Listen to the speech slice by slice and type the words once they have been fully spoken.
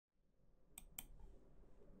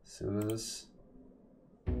See what it is.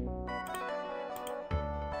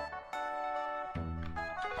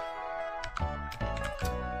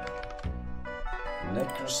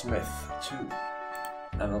 Necrosmith 2.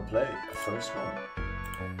 And I'll play the first one.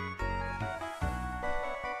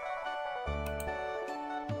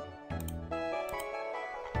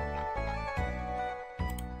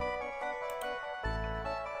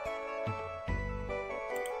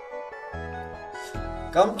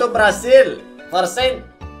 Come to Brazil! Forsen!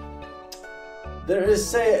 There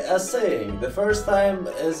is a saying, the first time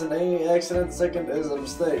is an accident, second is a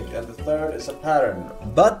mistake, and the third is a pattern.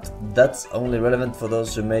 But that's only relevant for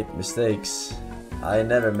those who make mistakes. I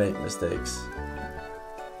never make mistakes.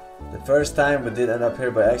 The first time we did end up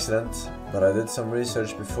here by accident, but I did some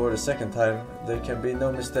research before the second time. There can be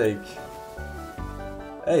no mistake.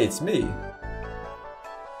 Hey, it's me!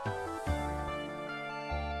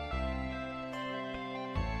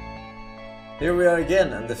 Here we are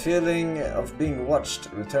again, and the feeling of being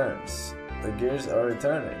watched returns. The gears are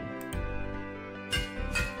returning.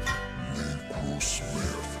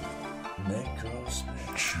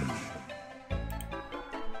 Necrosmith.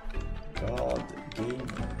 God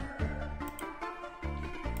gamer.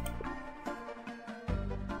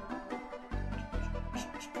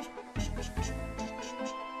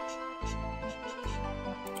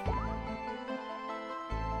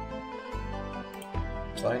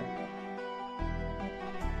 Fine.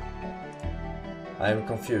 I am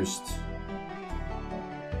confused.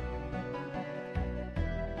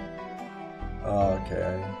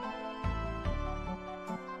 Okay.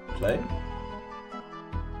 Play?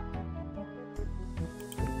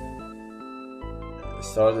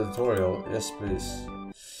 Start the tutorial. Yes, please.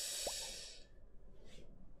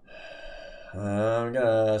 I'm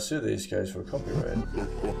gonna sue these guys for copyright.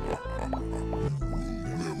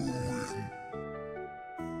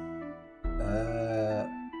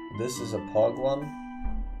 This is a POG one.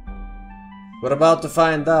 We're about to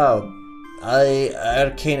find out.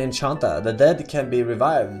 Arcane Enchanter. The dead can be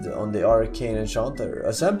revived on the Arcane Enchanter.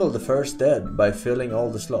 Assemble the first dead by filling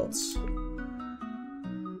all the slots.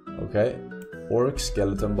 Okay. Orc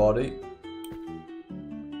skeleton body.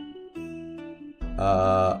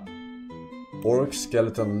 Orc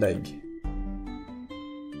skeleton leg.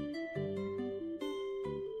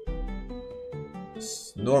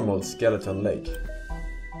 Normal skeleton leg.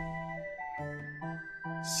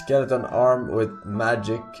 Skeleton arm with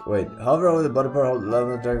magic. Wait, hover over the body part, hold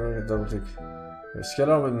level, dragon, double click.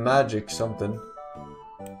 Skeleton arm with magic something.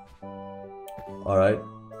 Alright.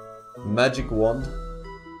 Magic wand.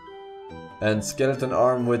 And skeleton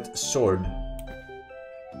arm with sword.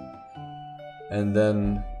 And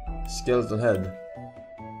then skeleton head.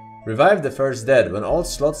 Revive the first dead. When all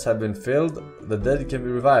slots have been filled, the dead can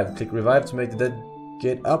be revived. Click revive to make the dead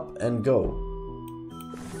get up and go.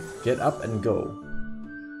 Get up and go.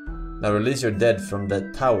 Now release your dead from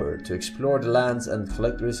the tower to explore the lands and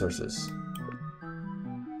collect resources.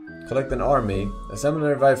 Collect an army. Assemble and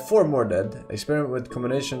revive 4 more dead. Experiment with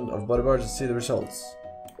combination of body parts to see the results.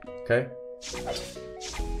 Okay.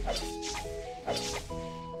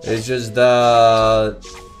 It's just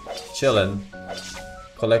chilling.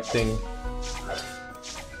 Collecting.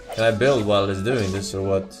 Can I build while it's doing this or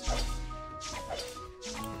what?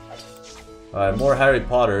 Alright, more Harry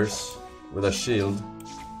Potters with a shield.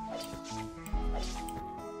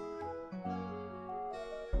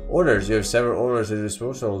 Orders. You have several orders at your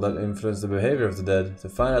disposal that influence the behavior of the dead. To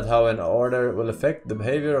find out how an order will affect the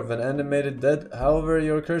behavior of an animated dead, hover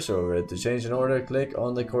your cursor over it. To change an order, click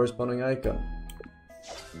on the corresponding icon.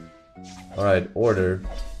 Alright, order.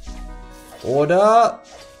 Order!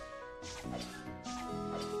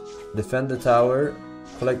 Defend the tower.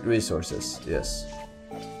 Collect resources. Yes.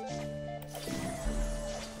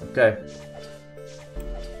 Okay.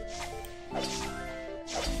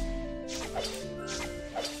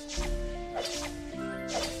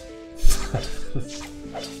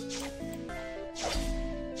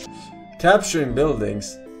 Capturing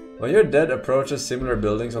buildings. When your dead approaches similar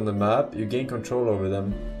buildings on the map, you gain control over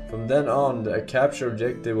them. From then on, a capture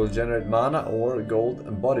objective will generate mana, ore, gold,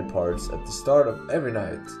 and body parts at the start of every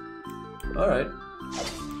night. Alright.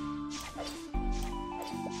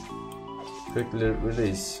 Quickly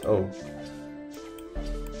release. Oh.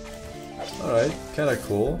 Alright, kinda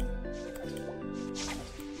cool.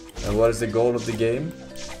 And what is the goal of the game?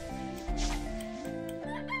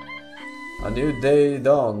 A new day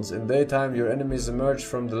dawns. In daytime, your enemies emerge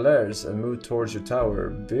from the lairs and move towards your tower.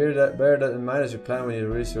 Bear that in mind as you plan when you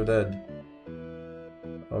release your dead.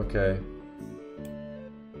 Okay.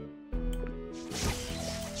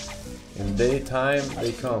 In daytime,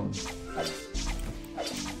 they come.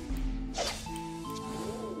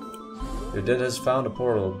 Your dead has found a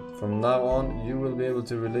portal. From now on, you will be able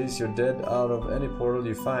to release your dead out of any portal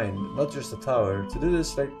you find, not just the tower. To do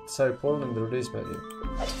this, select the side portal in the release menu.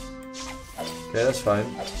 Okay, that's fine.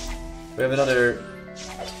 We have another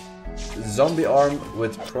zombie arm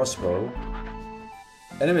with crossbow.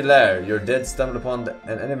 Enemy lair. Your dead stumbled upon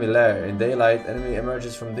an enemy lair. In daylight, enemy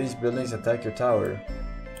emerges from these buildings and attack your tower.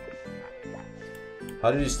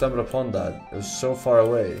 How did you stumble upon that? It was so far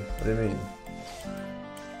away. What do you mean?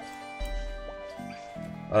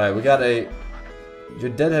 Alright, we got a... Your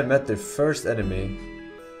dead have met their first enemy.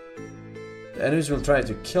 The enemies will try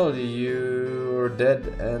to kill your dead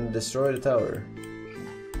and destroy the tower.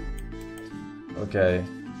 Okay.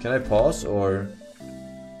 Can I pause or...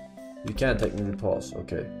 You can't technically pause.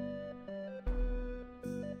 Okay.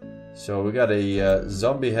 So we got a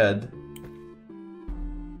zombie head.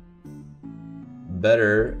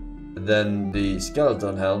 Better than the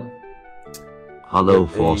skeleton helm. Hello,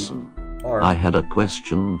 Forsen. I had a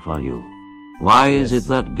question for you. Why is it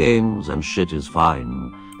that games and shit is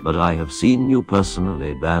fine, but I have seen you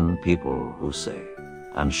personally ban people who say,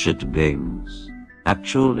 and shit games?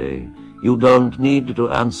 Actually, you don't need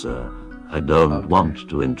to answer. I don't want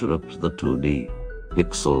to interrupt the 2D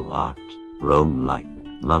pixel art, roam like,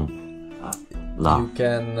 lump, laugh. You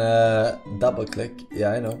can double click,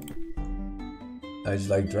 yeah I know. I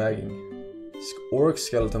just like dragging. Orc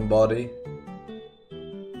skeleton body.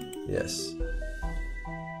 Yes.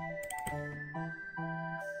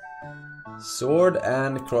 Sword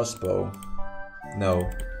and crossbow. No.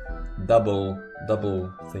 Double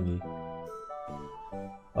thingy.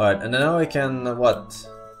 Alright, and now I can, what?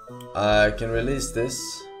 I can release this.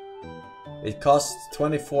 It costs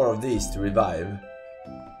 24 of these to revive.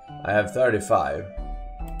 I have 35.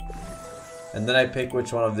 And then I pick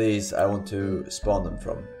which one of these I want to spawn them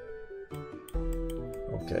from.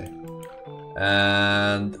 Okay.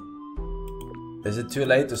 And... Is it too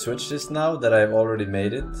late to switch this now that I've already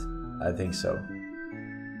made it? I think so.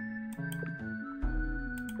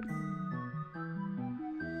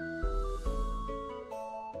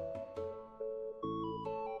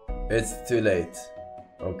 It's too late.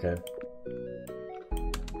 Okay.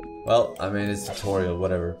 Well, I mean, it's tutorial,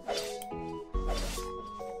 whatever.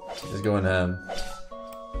 Just going ham.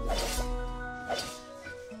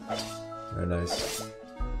 Very nice.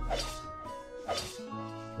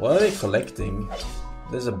 What are they collecting?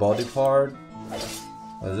 There's a body part.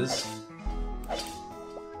 What is this?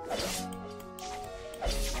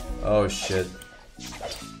 Oh shit.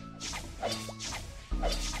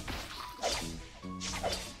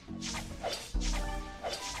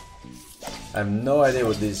 I have no idea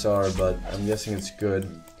what these are, but I'm guessing it's good.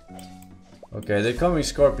 Okay, they're coming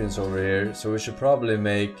scorpions over here, so we should probably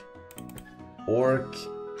make orc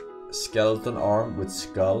skeleton arm with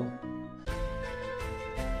skull.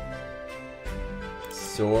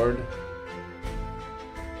 Sword,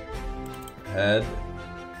 head,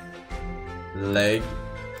 leg,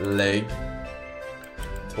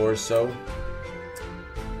 torso.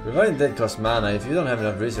 Reviving dead costs mana. If you don't have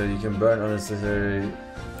enough resources, you can burn unnecessary.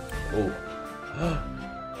 Oh.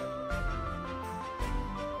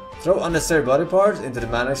 Throw unnecessary body parts into the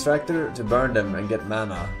mana extractor to burn them and get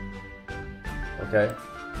mana. Okay.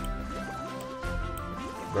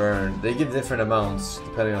 Burn. They give different amounts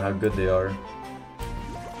depending on how good they are.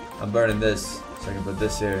 I'm burning this, so I can put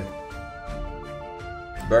this here.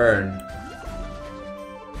 Burn.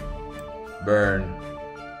 Burn.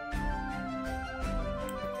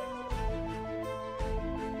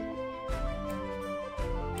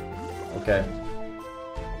 Okay.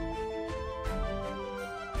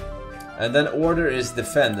 And then order is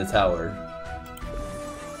defend the tower.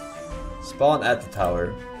 Spawn at the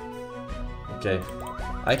tower. Okay.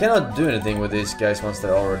 I cannot do anything with these guys once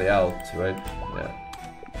they're already out, right? Yeah.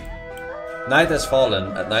 Night has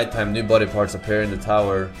fallen. At nighttime, new body parts appear in the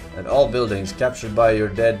tower, and all buildings captured by your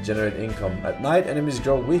dead generate income. At night, enemies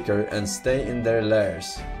grow weaker and stay in their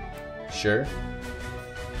lairs. Sure.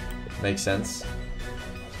 Makes sense.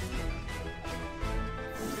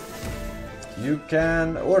 You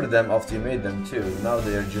can order them after you made them too. Now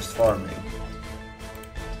they are just farming.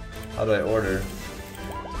 How do I order?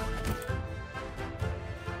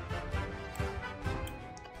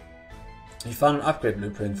 You found an upgrade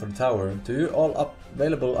blueprint for the tower. To view all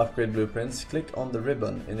available upgrade blueprints, click on the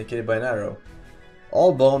ribbon indicated by an arrow.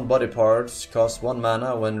 All bone body parts cost 1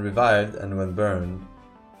 mana when revived and when burned.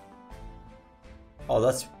 Oh,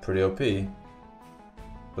 that's pretty OP.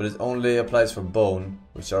 But it only applies for bone,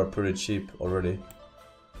 which are pretty cheap already.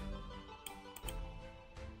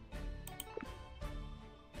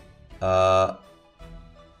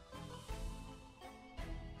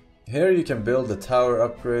 Here you can build the tower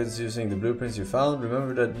upgrades using the blueprints you found.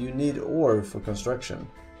 Remember that you need ore for construction.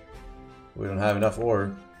 We don't have enough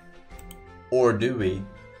ore. Or do we?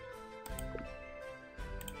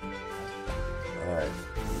 Alright.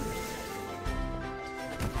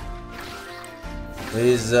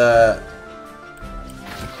 He's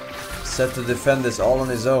set to defend this all on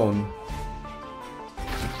his own.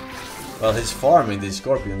 Well, he's farming these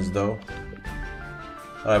scorpions though.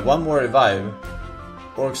 Alright, one more revive.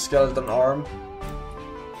 Orc skeleton arm.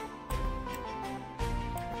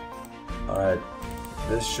 Alright.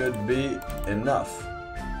 This should be enough.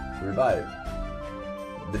 Revive.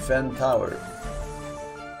 Defend tower.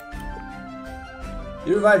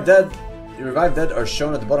 You revive dead. You revive dead are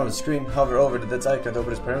shown at the bottom of the screen. Hover over the dead's icon to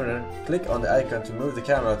open its perimeter. Click on the icon to move the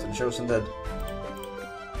camera to the chosen dead.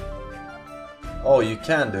 Oh, you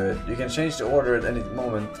can do it. You can change the order at any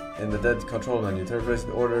moment in the dead control menu. Third place in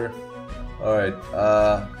the order. Alright,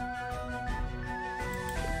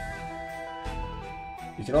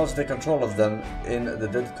 you can also take control of them in the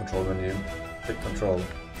dead control menu. Click control.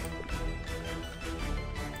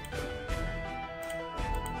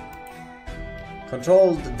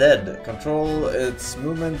 Control the dead. Control its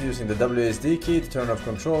movement using the WASD key to turn off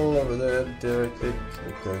control over there. Click.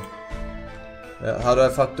 Okay. How the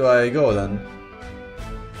fuck do I go then?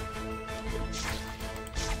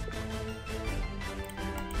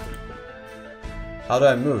 How do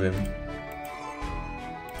I move him?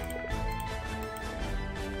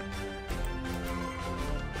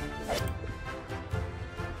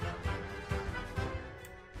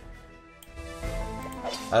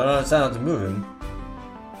 I don't understand how to move him.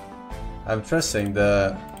 I'm pressing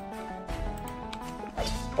the...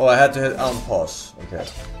 Oh, I had to hit unpause. Okay.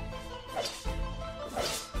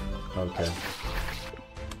 Okay.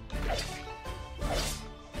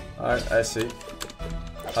 Alright, I see.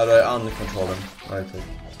 How do I uncontrol him? Right click.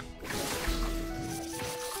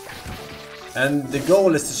 And the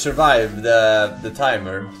goal is to survive the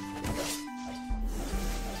timer.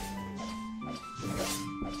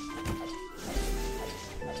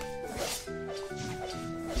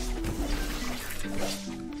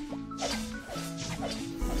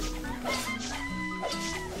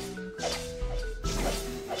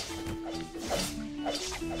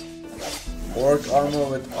 Orc armor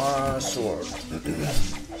with sword.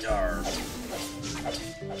 Yarr.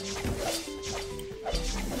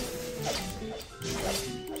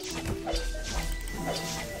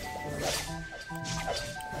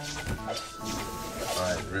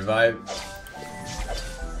 Alright, revive.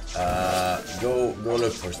 Go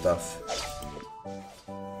look for stuff.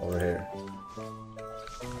 Over here.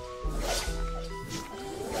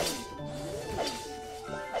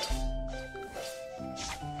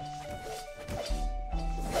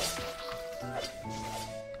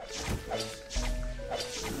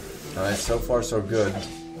 Alright, so far so good.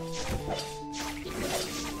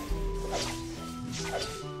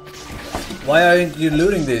 Why aren't you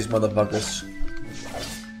looting these motherfuckers?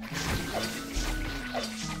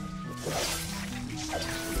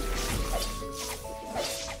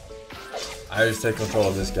 I just take control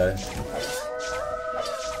of this guy.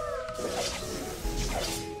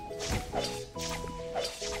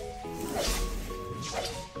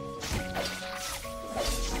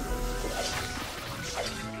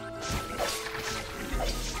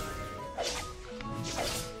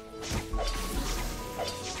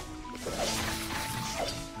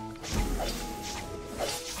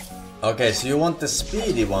 Okay, so you want the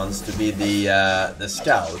speedy ones to be the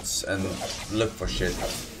scouts and look for shit.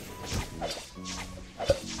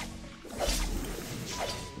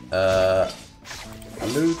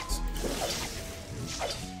 Loot.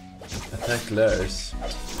 Attack lairs.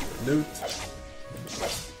 Loot.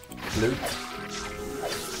 Loot.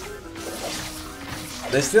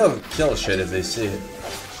 They still kill shit if they see it.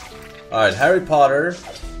 Alright, Harry Potter.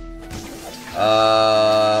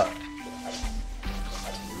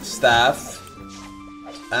 Staff.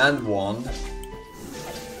 And wand.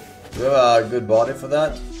 Do you have a good body for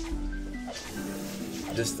that?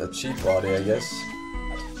 Just a cheap body, I guess.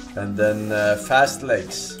 And then fast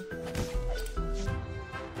legs.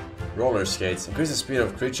 Roller skates. Increase the speed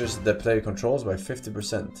of creatures that player controls by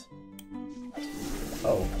 50%.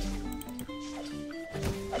 Oh.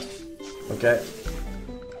 Okay.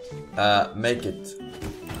 Make it.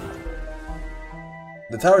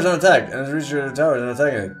 The tower's on attack, and it's reached the tower and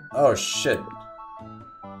attacking it. Oh shit.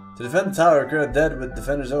 To defend the tower, create a dead with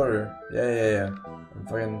defender's order. Yeah. I'm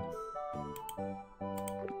fucking...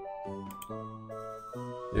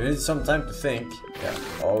 You need some time to think. Yeah,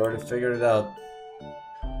 already figured it out.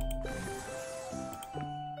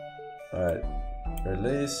 Alright.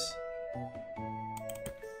 Release.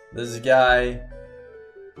 This guy.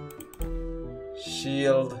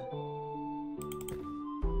 Shield.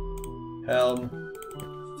 Helm.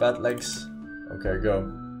 Fat legs. Okay,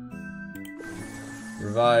 go.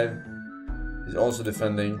 Revive. He's also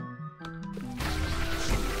defending.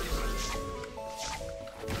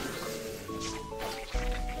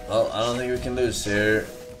 Well, I don't think we can lose here.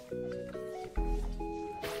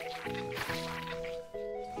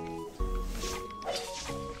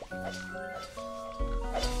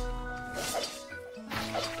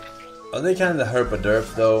 Are they kinda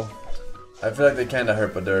herp-a-derp though? I feel like they kinda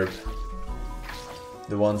herp-a-derp.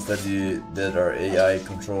 The ones that are AI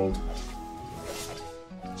controlled.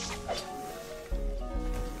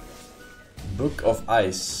 Book of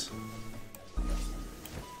Ice.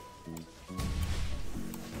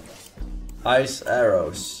 Ice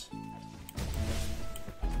arrows.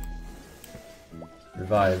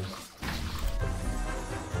 Revive.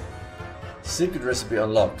 Secret recipe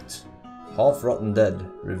unlocked. Half rotten dead.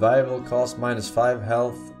 Revival cost -5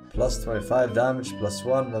 health, plus 25 damage, plus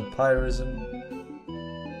 1 vampirism.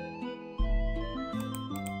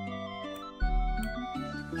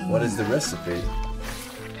 What is the recipe?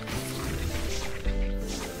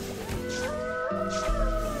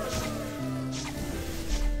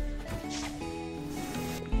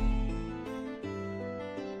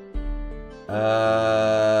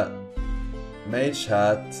 Mage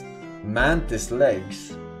hat, mantis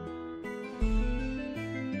legs.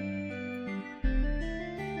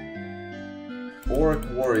 Orc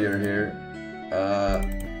warrior here.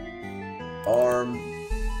 Arm,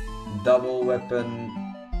 double weapon,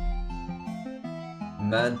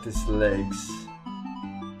 mantis legs.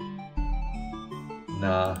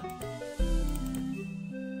 Nah.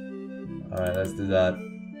 Alright, let's do that.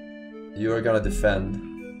 You are gonna defend.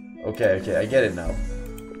 Okay, okay, I get it now.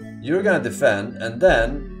 You're gonna defend, and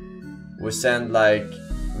then we send like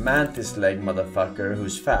mantis leg motherfucker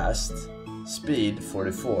who's fast. Speed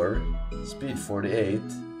 44, speed 48.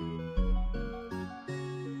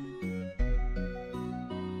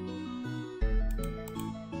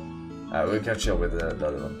 Alright, we'll catch up with the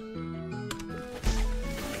other one.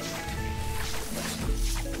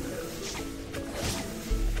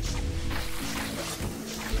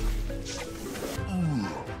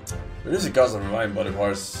 Reduce the cost of reviving body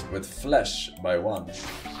parts with flesh by 1.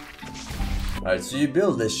 Alright, so you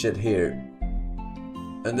build this shit here.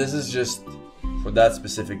 And this is just for that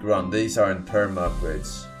specific run. These aren't perma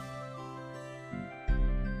upgrades.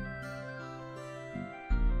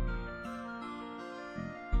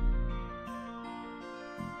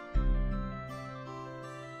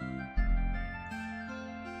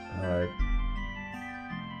 Alright.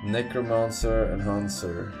 Necromancer and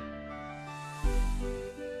Hunter.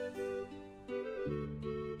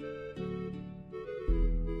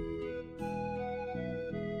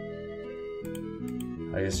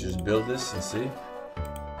 I guess just build this and see.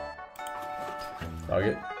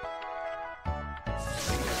 Target.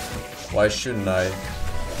 Why shouldn't I?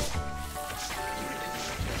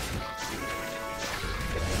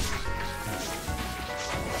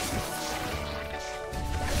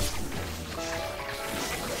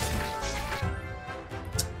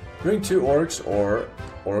 Bring 2 orcs or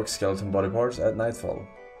orc skeleton body parts at nightfall.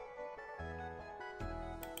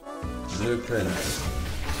 Blueprint.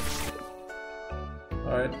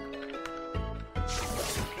 Alright.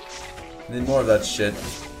 Need more of that shit.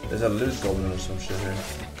 There's a loot goblin or some shit here.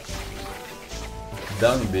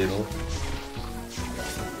 Dung beetle.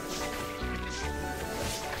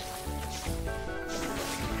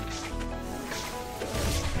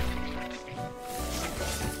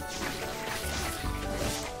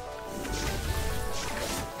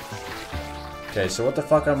 Okay, so what the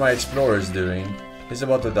fuck are my explorers doing? He's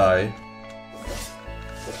about to die.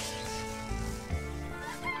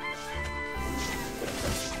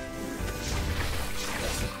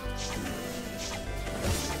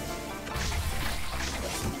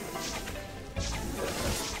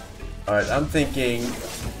 Alright, I'm thinking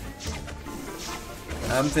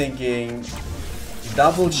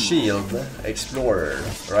double shield explorer,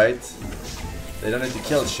 right? They don't need to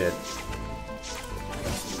kill shit.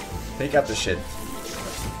 Pick up the shit.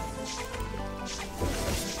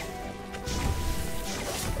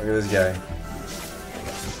 Look at this guy.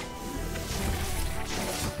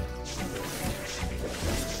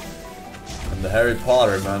 I'm the Harry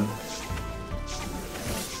Potter, man.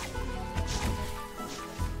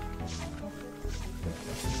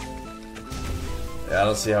 Yeah, I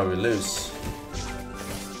don't see how we lose.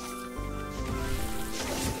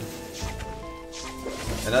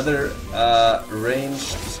 Another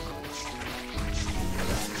ranged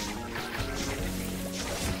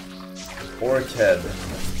orc head.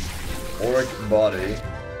 Orc body.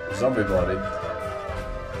 Zombie body.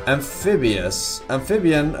 Amphibious.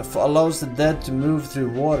 Amphibian allows the dead to move through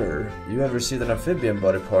water. You have received an amphibian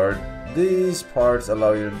body part. These parts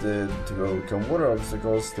allow you to overcome water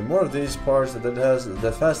obstacles. The more of these parts the dead has,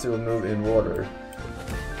 the faster it will move in water.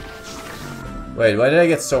 Wait, why did I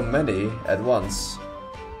get so many at once?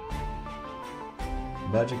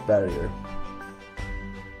 Magic barrier.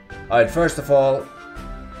 Alright, first of all,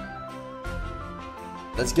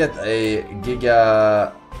 let's get a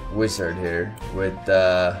Giga Wizard here with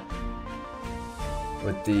the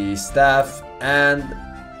staff and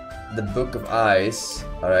the Book of Eyes.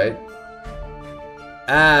 Alright.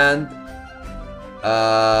 And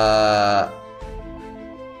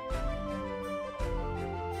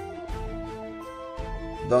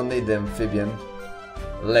don't need the amphibian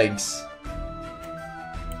legs.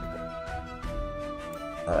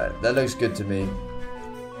 Alright, that looks good to me.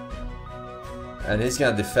 And he's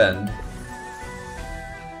gonna defend.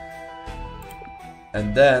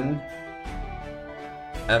 And then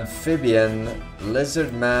amphibian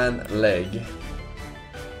lizard man leg.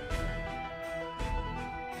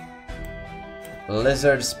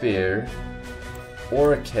 Lizard spear.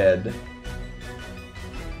 Orc head.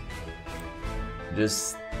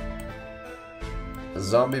 Just a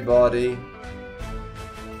zombie body.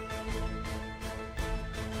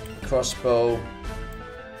 Crossbow.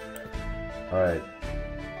 Alright.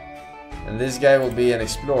 And this guy will be an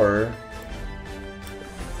explorer.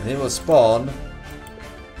 And he will spawn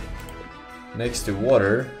next to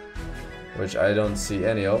water, which I don't see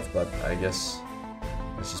any of, but I guess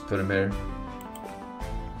let's just put him here.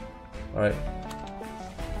 Alright.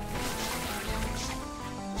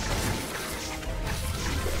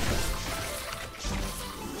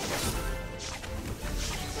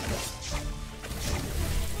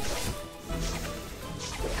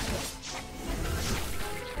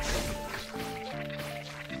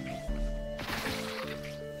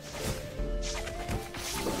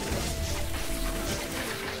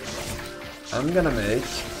 I'm gonna make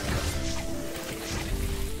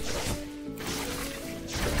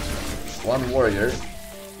one warrior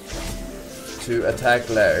to attack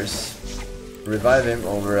Lars, revive him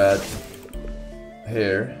over at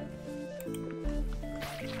here,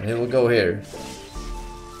 and he will go here.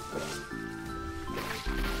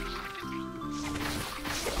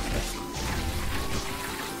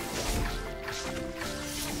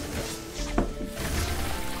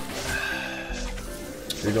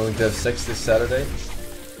 We're going to have sex this Saturday.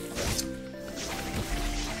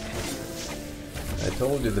 I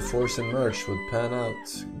told you the Forsen merch would pan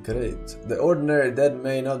out great. The ordinary dead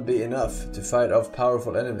may not be enough to fight off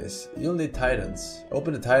powerful enemies. You'll need titans.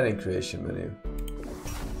 Open the titan creation menu.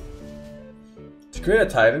 To create a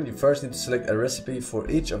titan, you first need to select a recipe for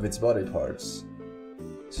each of its body parts.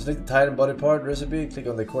 So select the titan body part recipe, click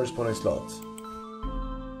on the corresponding slot.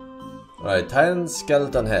 Alright, titan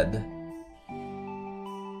skeleton head.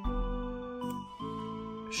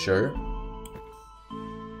 Sure.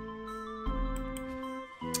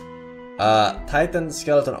 Titan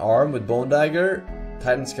skeleton arm with bone dagger.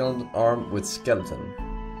 Titan skeleton arm with skeleton.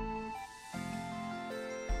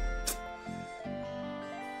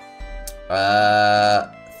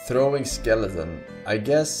 Throwing skeleton. I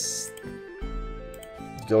guess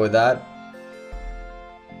go with that.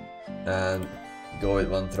 And go with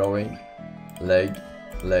one throwing. Leg.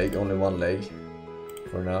 Only one leg.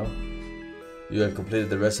 For now. You have completed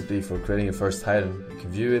the recipe for creating your first titan. You can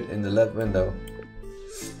view it in the left window.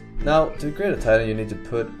 Now, to create a titan, you need to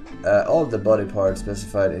put all the body parts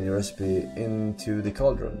specified in your recipe into the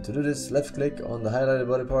cauldron. To do this, left click on the highlighted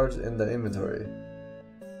body parts in the inventory.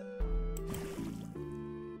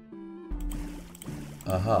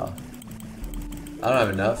 Aha. I don't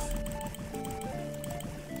have enough.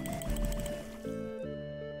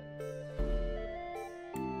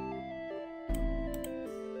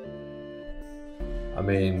 I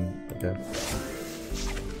mean, okay.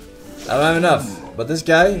 I don't have enough. But this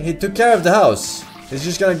guy, he took care of the house. He's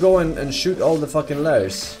just gonna go and shoot all the fucking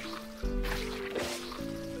lairs.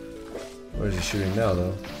 Where is he shooting now,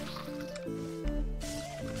 though?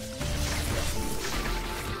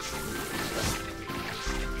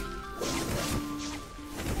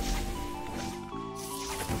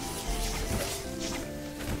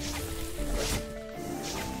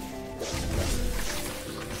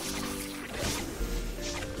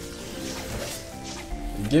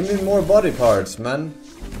 Give me more body parts, man.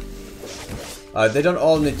 They don't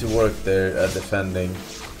all need to work there defending.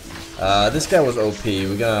 This guy was OP.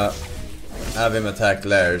 We're gonna have him attack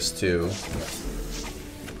lairs too.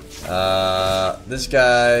 This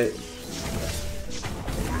guy,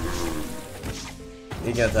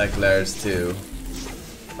 He can attack layers too.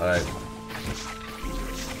 Alright.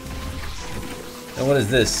 And what is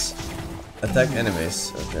this? Attack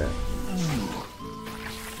enemies. Okay.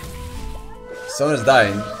 Someone is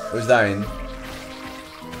dying. Who's dying?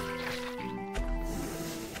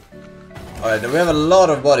 Alright, we have a lot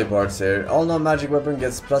of body parts here. All non-magic weapon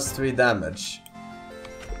gets +3 damage.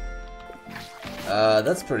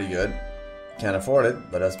 That's pretty good. Can't afford it,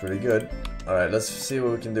 but that's pretty good. Alright, let's see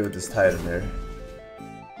what we can do with this Titan here.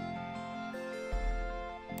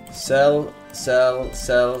 Sell, sell,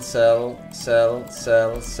 sell, sell, sell,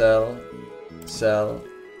 sell, sell, sell,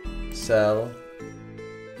 sell,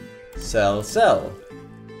 sell, sell.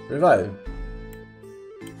 Revive.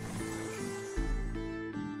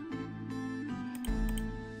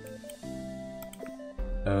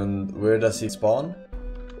 And where does he spawn?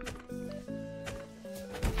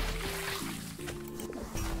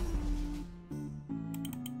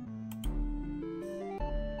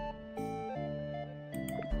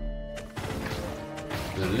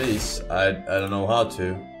 Release? I don't know how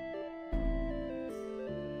to.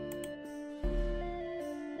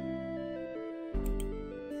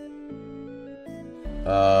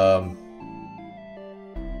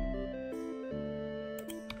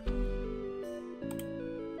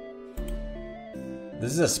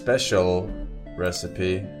 This is a special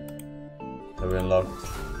recipe that we unlocked.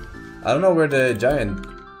 I don't know where the giant,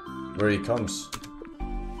 where he comes.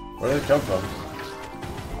 Where did it come from?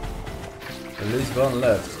 Release one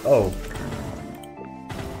left. Oh.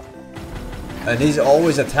 And he's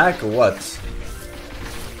always attack or what?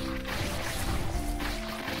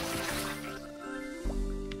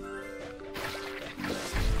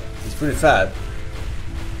 He's pretty fat.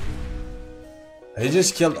 He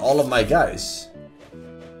just killed all of my guys.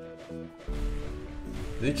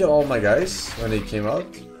 Did he kill all my guys when he came out?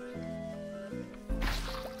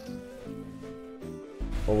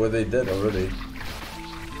 Or were they dead already?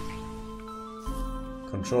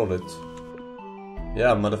 Control it.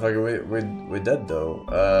 Yeah, motherfucker, we're dead though.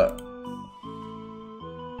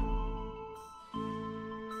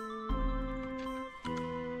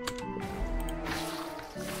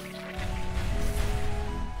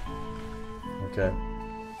 Okay.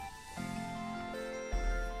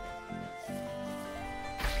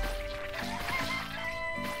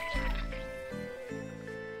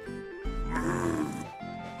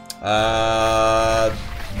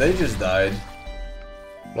 They just died.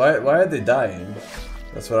 Why are they dying?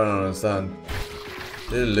 That's what I don't understand.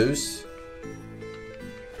 Did they lose?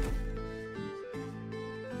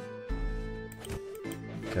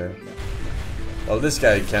 Okay. Well, this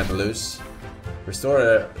guy can't lose. Restore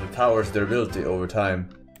the tower's durability over time.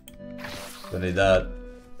 Don't need that.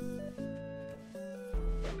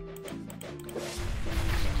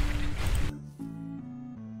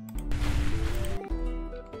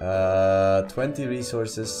 20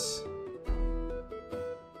 resources.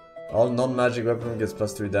 All non-magic weapon gets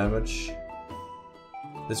 +3 damage.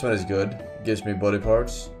 This one is good. Gives me body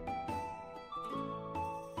parts.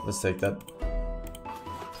 Let's take that.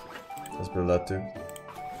 Let's build that too.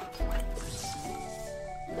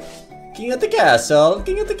 King of the castle!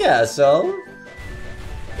 King of the castle!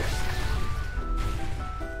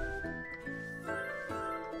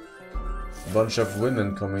 Bunch of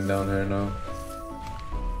women coming down here now.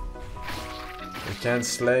 I can't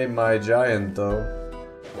slay my giant though.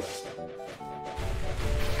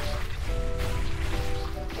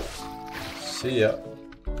 See ya.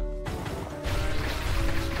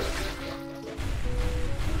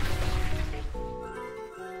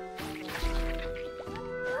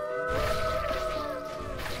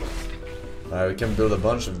 Alright, we can build a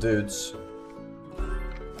bunch of dudes.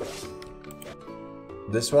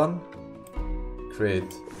 This one?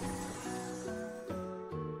 Create.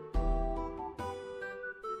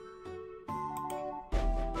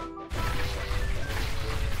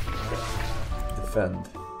 Defend.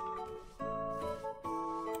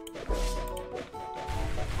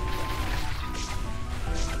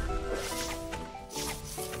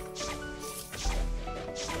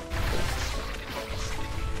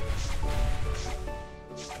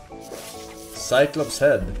 Cyclops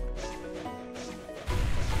head.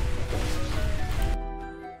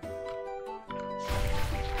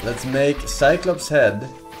 Let's make Cyclops head.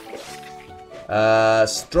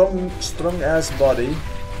 Strong ass body.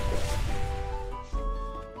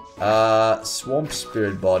 Swamp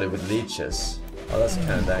spirit body with leeches. Oh, that's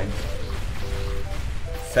kind of dank.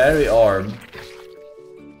 Fairy arm.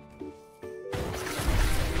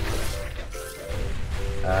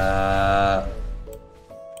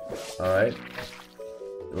 Alright.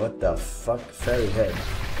 What the fuck? Fairy head.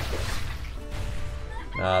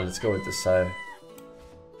 Nah, let's go with this side.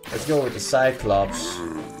 Let's go with the Cyclops.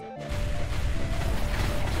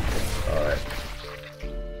 Alright.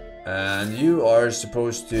 And you are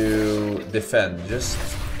supposed to defend. Just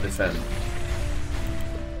defend.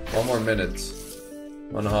 1 more minute.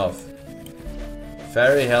 1.5.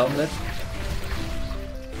 Fairy helmet.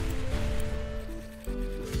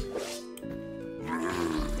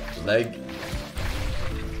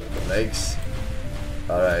 Legs.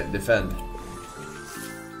 Alright, defend.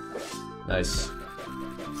 Nice.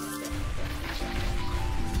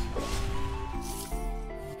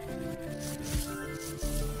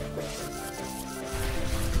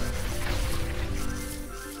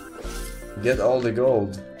 Get all the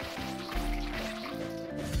gold.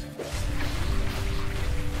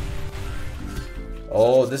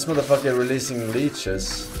 Oh, this motherfucker releasing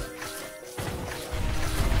leeches.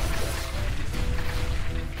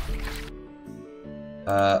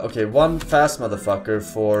 Okay, 1 fast motherfucker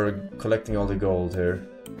for collecting all the gold here.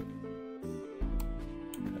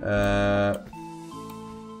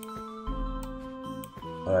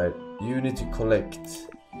 Alright, you need to collect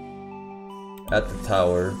at the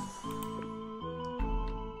tower.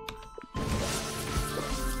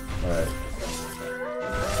 Alright.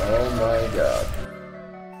 Oh my god.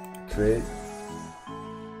 Create.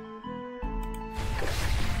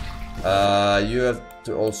 You have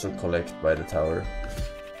to also collect by the tower.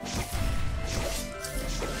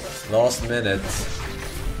 Last minute.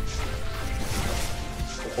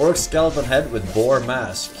 Orc skeleton head with boar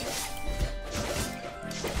mask.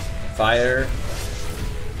 Fire.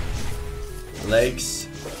 Legs.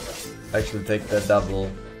 Actually take the double.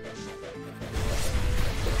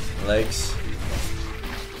 Legs.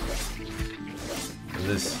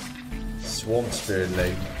 This swamp spirit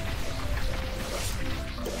leg.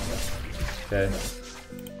 Okay.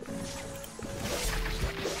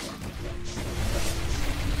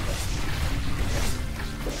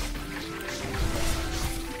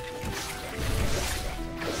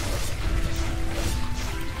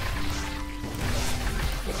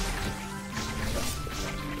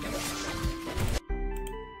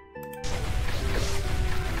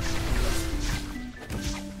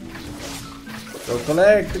 Go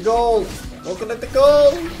collect the gold! Go collect the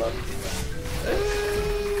gold!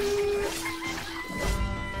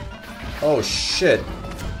 Oh shit! I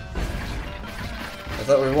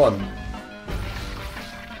thought we won.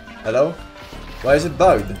 Hello? Why is it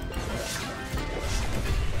bugged?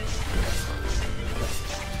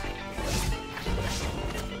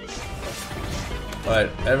 Alright,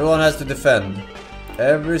 everyone has to defend.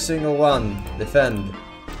 Every single one. Defend.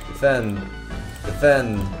 Defend.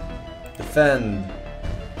 Defend. Defend.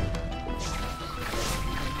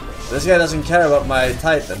 This guy doesn't care about my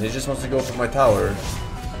Titan, he just wants to go for my tower.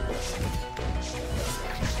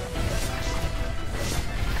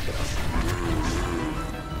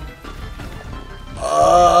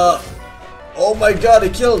 Oh my god, he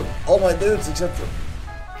killed all my dudes except for...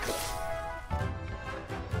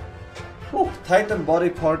 Oh, Titan body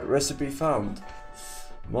part recipe found.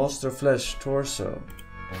 Monster flesh torso.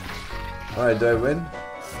 Alright, do I win?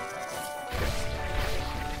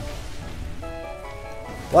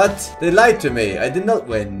 What? They lied to me. I did not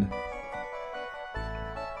win.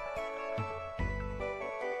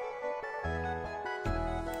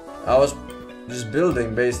 I was just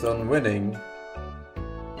building based on winning.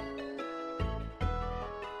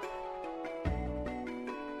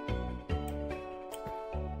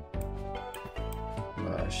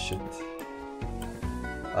 Ah, shit.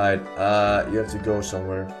 Alright, you have to go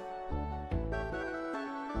somewhere.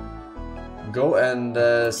 Go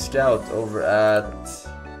and scout over at...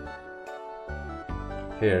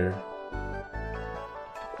 here.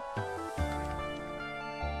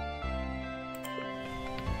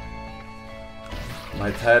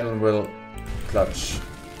 My Titan will clutch.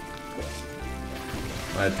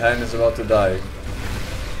 My Titan is about to die.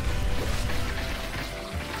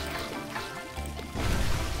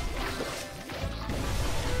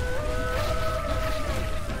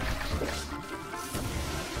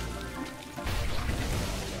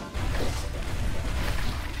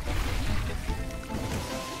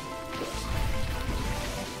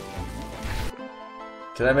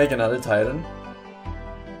 Can I make another Titan?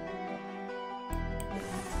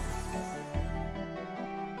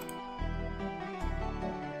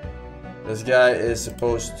 This guy is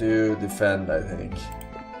supposed to defend, I think.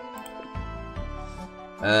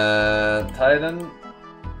 Titan.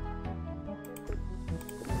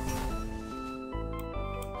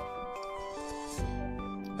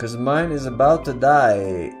 Because mine is about to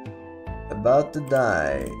die. About to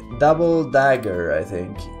die. Double dagger, I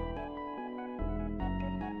think.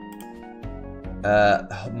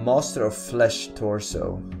 Master of Flesh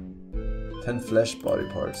torso. 10 flesh body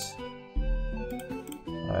parts.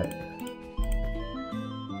 Alright.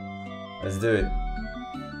 Let's do it.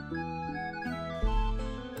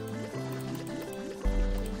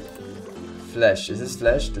 Flesh. Is this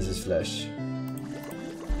flesh? This is flesh.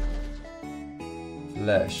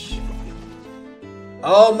 Flesh.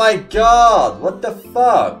 Oh my god! What the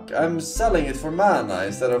fuck? I'm selling it for mana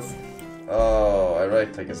instead of... Oh, I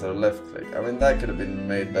right click instead of left click. I mean, that could have been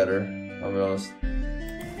made better, I'll be honest.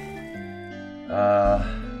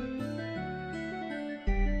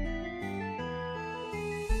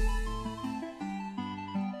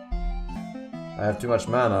 I have too much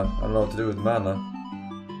mana. I don't know what to do with mana.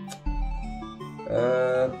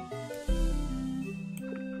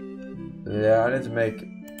 Yeah, I need to make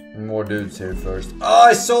more dudes here first. Oh,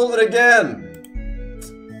 I sold it again!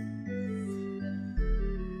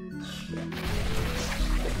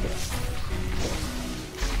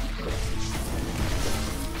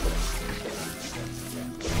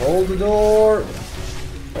 Hold the door!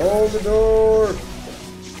 Hold the door!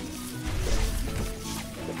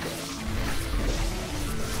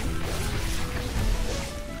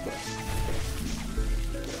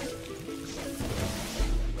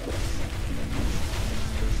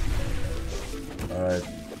 Alright.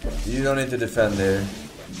 You don't need to defend here.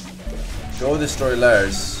 Go destroy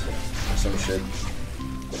lairs or some shit.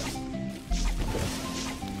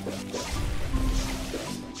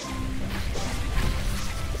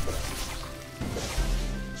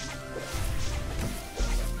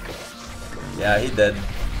 Yeah, he dead.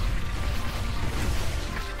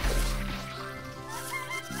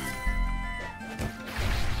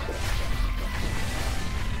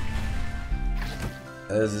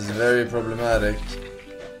 This is very problematic.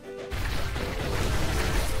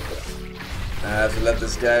 I have to let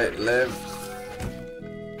this guy live.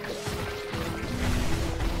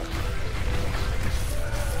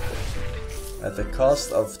 At the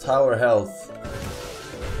cost of tower health.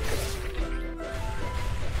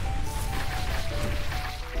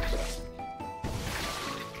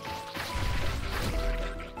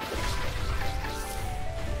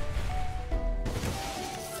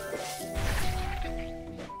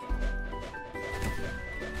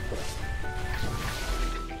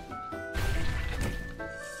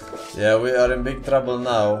 Yeah, we are in big trouble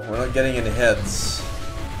now. We're not getting any heads.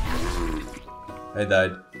 I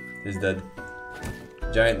died. He's dead.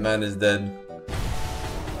 Giant man is dead.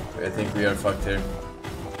 I think we are fucked here.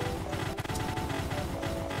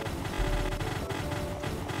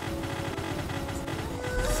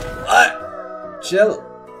 Ah! Chill.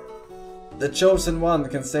 The chosen one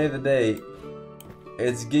can save the day.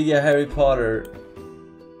 It's Giga Harry Potter.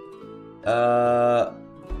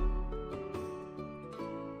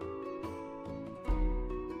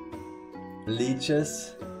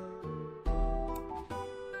 Leeches.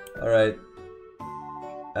 Alright.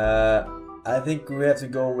 I think we have to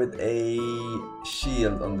go with a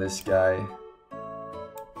shield on this guy.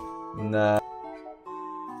 Nah.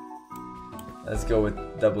 Let's go with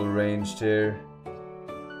double ranged here.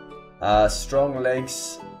 Strong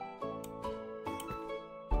legs.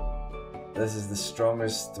 This is the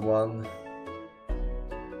strongest one.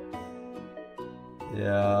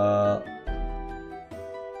 Yeah.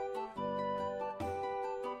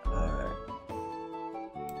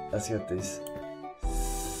 Let's get these.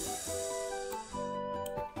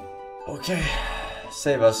 Okay.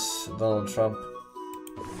 Save us, Donald Trump.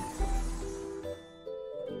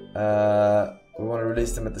 We want to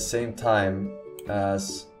release them at the same time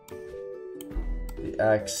as the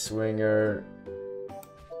Axe Swinger.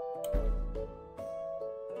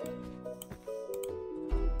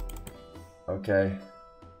 Okay.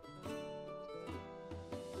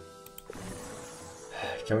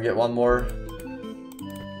 Can we get one more?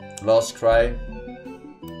 Lost Cry.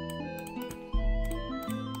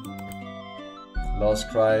 Lost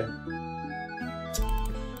Cry.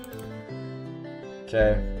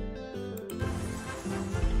 Okay.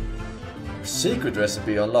 Secret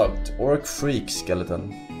recipe unlocked. Orc Freak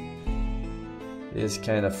skeleton. He is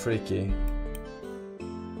kind of freaky.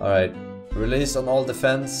 Alright. Release on all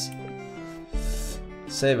defense.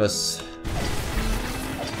 Save us.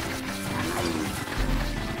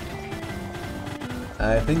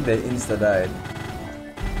 I think they insta-died.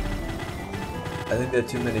 I think there are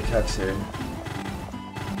too many cucks here.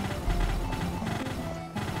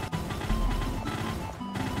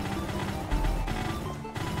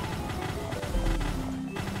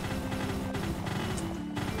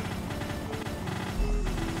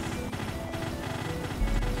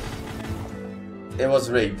 It was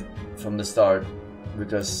rigged from the start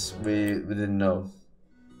because we didn't know.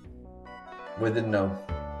 We didn't know.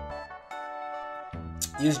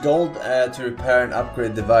 Use gold to repair and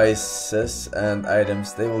upgrade devices and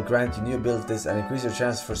items. They will grant you new abilities and increase your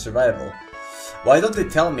chance for survival. Why don't they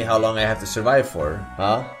tell me how long I have to survive for,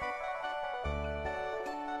 huh?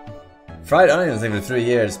 Fried onions every 3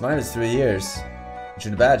 years. Mine is 3 years.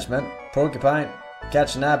 Should badge, man. Porcupine.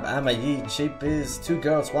 Catch nab. Amma ye. Cheap is 2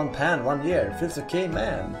 girls, 1 pan, 1 year. Feels okay,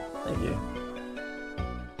 man. Thank you.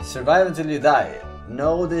 Survive until you die.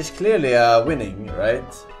 No, there's clearly a winning,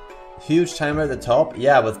 right? Huge timer at the top.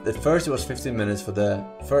 Yeah, but at first it was 15 minutes for the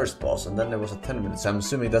first boss, and then there was a 10 minutes. I'm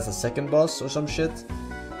assuming that's the second boss or some shit.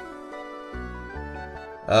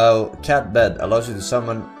 Cat bed allows you to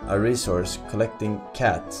summon a resource, collecting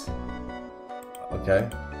cat. Okay.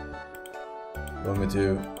 Want me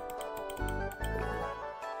to?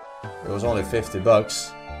 It was only 50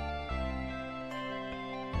 bucks.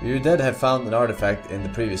 You dead have found an artifact in the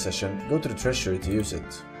previous session. Go to the treasury to use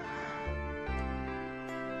it.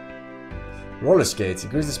 Roller skates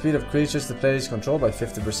increase the speed of creatures the players control by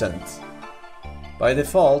 50%. By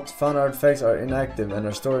default, found artifacts are inactive and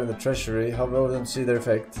are stored in the treasury. Hover over them to see their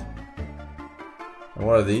effect. And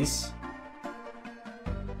what are these?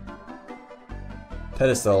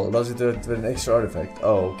 Pedestal allows you to with an extra artifact.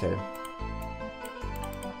 Oh, okay.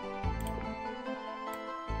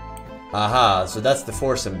 Aha, so that's the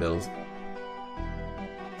Forsen build.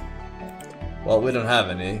 Well, we don't have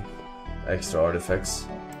any extra artifacts.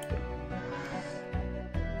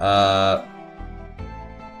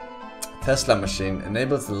 Tesla machine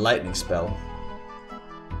enables the lightning spell.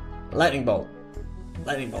 Lightning bolt.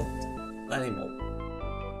 Lightning bolt. Lightning bolt.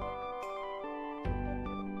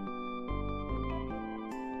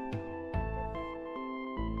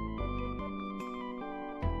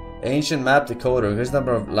 Ancient map decoder. Here's the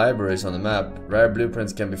number of libraries on the map. Rare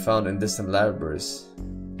blueprints can be found in distant libraries.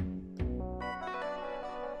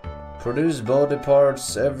 Produce body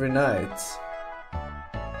parts every night.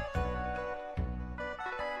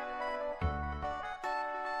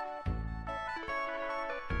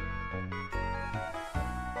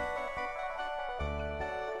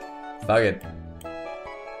 Fuck it.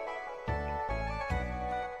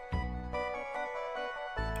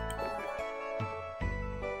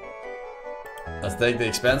 Let's take the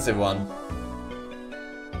expensive one.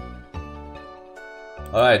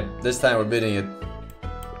 Alright, this time we're beating it.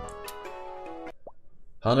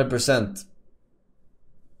 100%.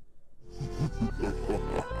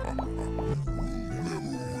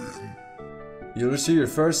 You received your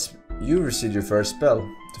first spell.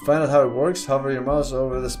 To find out how it works, hover your mouse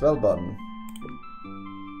over the spell button.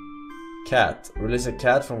 Cat. Release a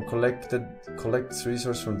cat from collects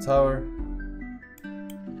resource from tower.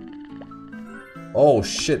 Oh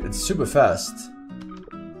shit, it's super fast.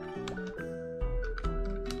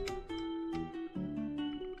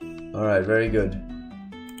 Alright, very good.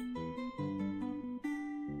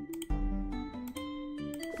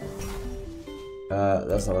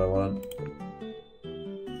 That's not what I wanted.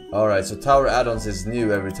 Alright, so tower add-ons is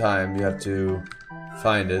new every time. You have to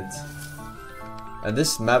find it. And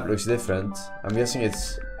this map looks different. I'm guessing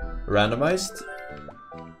it's randomized.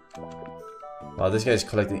 Wow, this guy's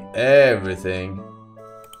collecting everything.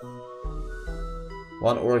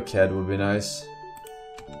 One orc head would be nice.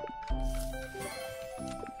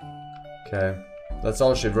 Okay, that's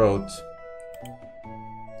all she wrote.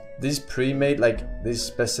 These pre-made, like these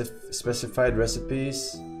specified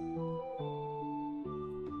recipes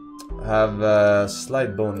have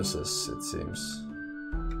slight bonuses, it seems.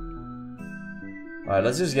 Alright,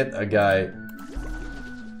 let's just get a guy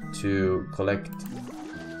to collect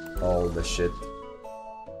all the shit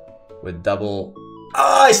with double.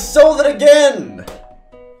 Ah, I sold it again!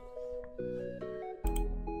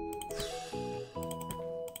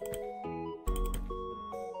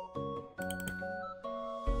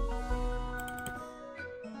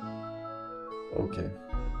 Okay.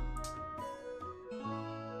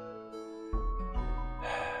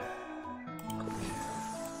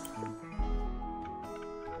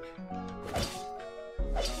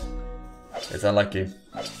 It's unlucky.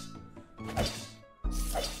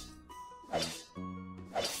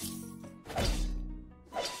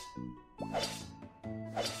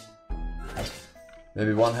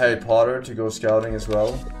 Maybe one Harry Potter to go scouting as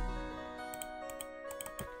well.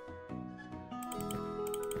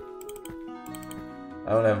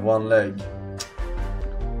 I only have one leg.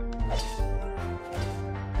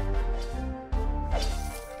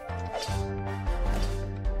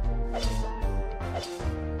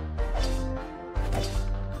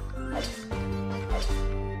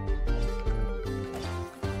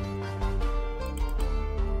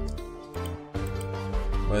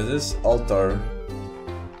 What is this? Altar.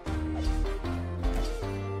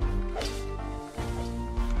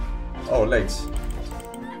 Oh, legs.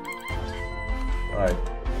 Alright.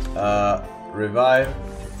 Revive.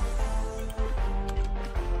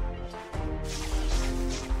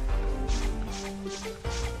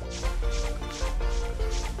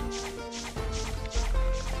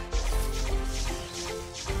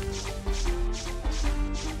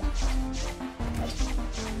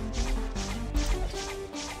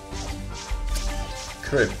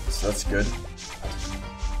 Crypts, that's good.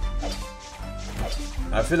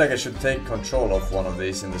 I feel like I should take control of one of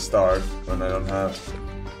these in the start when I don't have.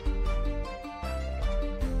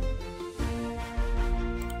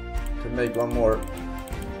 Could make one more.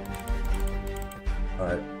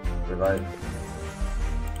 Alright, revive.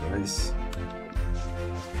 Release.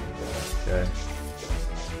 Okay.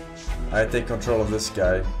 I take control of this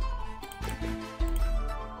guy.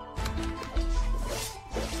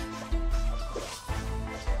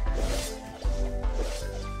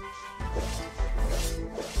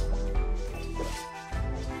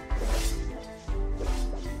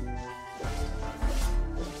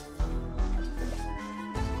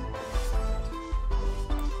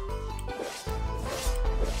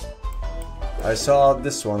 I saw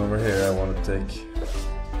this one over here I want to take.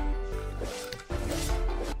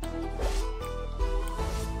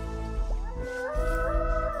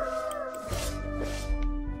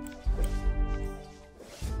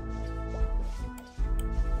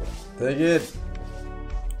 Take it!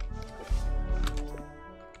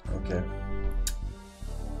 Okay.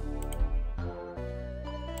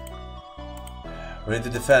 We need to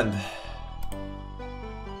defend.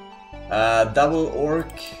 Double orc.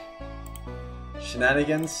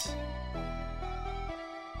 Shenanigans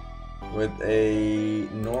with a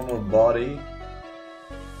normal body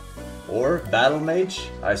or battle mage.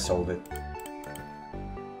 I sold it.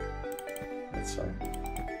 That's fine.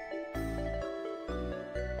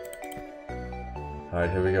 Alright,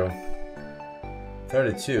 here we go.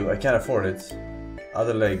 32. I can't afford it.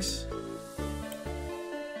 Other legs.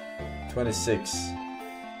 26.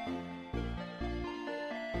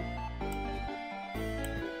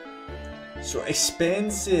 So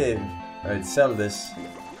expensive! Alright, sell this.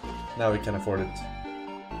 Now we can afford it.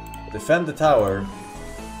 Defend the tower.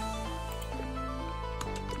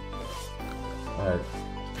 Alright.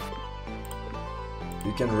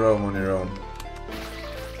 You can roam on your own.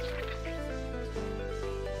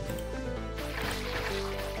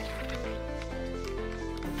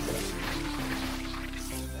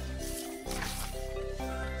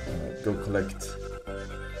 Alright, go collect.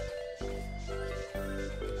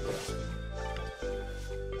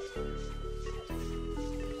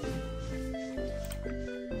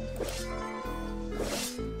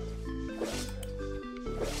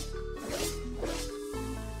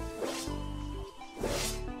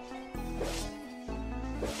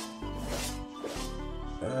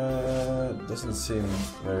 Doesn't seem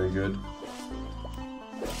very good.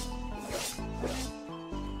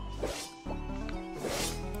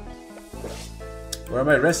 Where are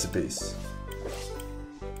my recipes?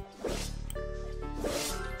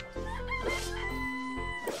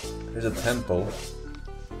 Here's a temple.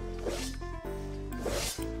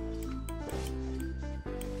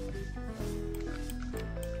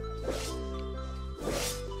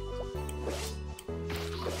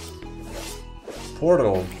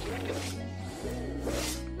 Portal.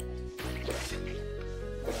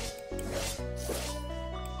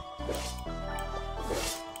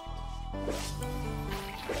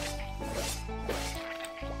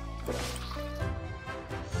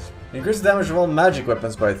 Increase the damage of all magic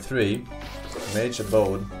weapons by 3. Mage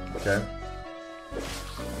abode. Okay.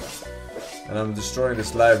 And I'm destroying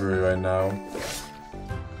this library right now.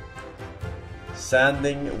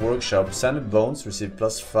 Sanding workshop. Sanded bones receive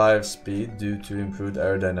 +5 speed due to improved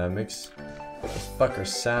aerodynamics. What the fuck are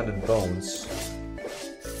sanded bones?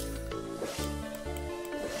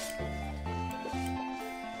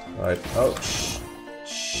 Right. Oh,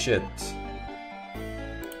 shit.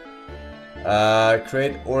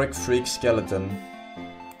 Create Auric Freak Skeleton.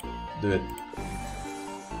 Do it.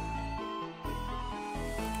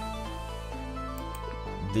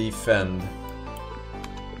 Defend.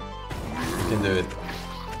 You can do it.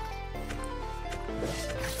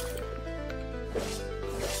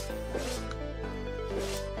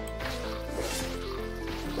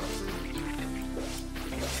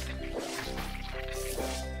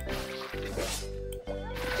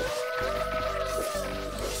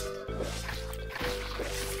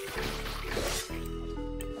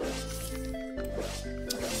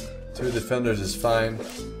 Two defenders is fine.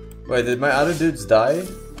 Wait, did my other dudes die?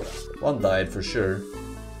 One died for sure.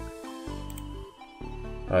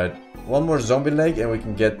 Alright, one more zombie leg and we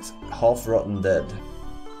can get half rotten dead.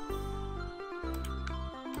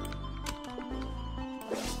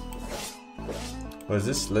 What is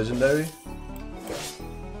this? Legendary?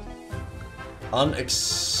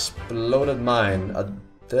 Unexploded mine. A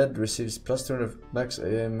dead receives plus 200 of max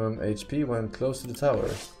minimum HP when close to the tower.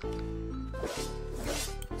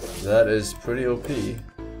 That is pretty OP. Okay,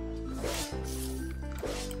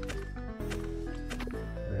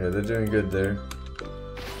 they're doing good there.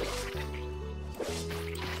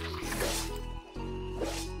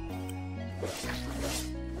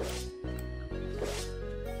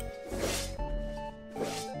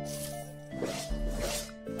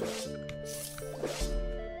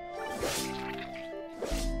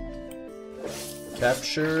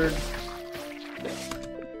 Captured.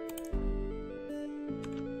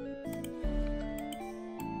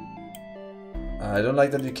 I don't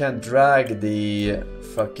like that you can't drag the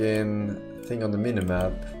fucking thing on the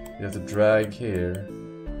minimap. You have to drag here.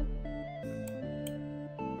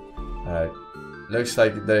 Alright. Looks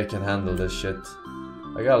like they can handle this shit.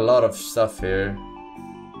 I got a lot of stuff here.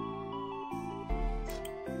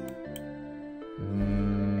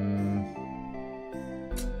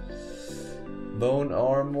 Bone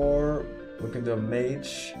armor. We can do a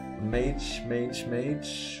mage.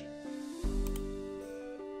 Mage.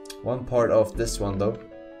 One part of this one though.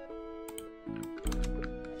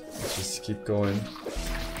 Let's just keep going.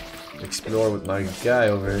 Explore with my guy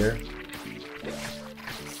over here.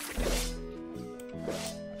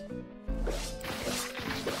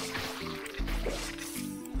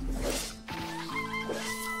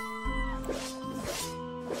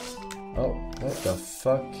 Oh, what the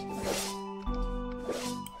fuck?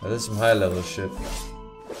 Oh, this is some high level shit.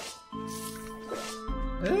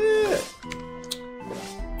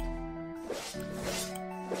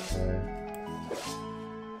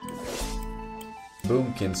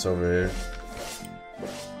 Boomkins over here.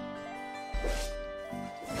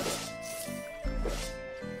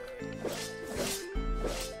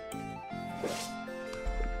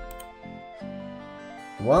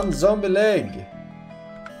 One zombie leg.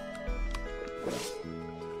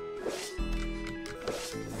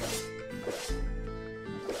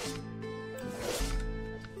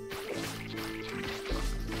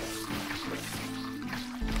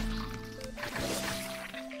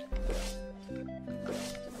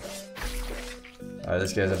 Alright,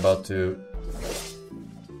 this guy's about to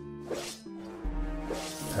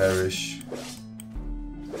perish.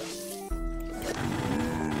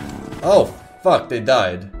 Oh, fuck, they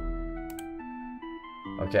died.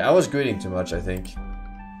 Okay, I was greeting too much, I think.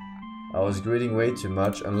 I was greeting way too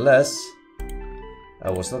much, unless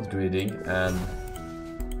I was not greeting and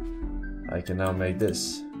I can now make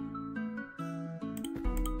this.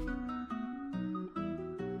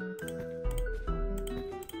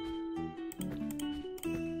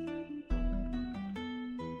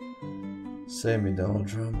 Save me, Donald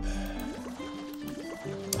Trump.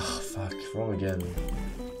 Oh, fuck. Wrong again.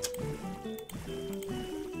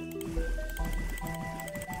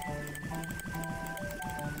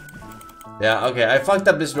 Yeah, okay. I fucked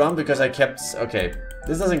up this run because I kept... Okay.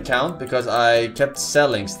 This doesn't count because I kept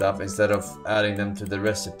selling stuff instead of adding them to the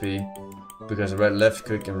recipe. Because left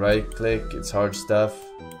click and right click, it's hard stuff.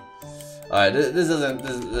 Alright, this doesn't...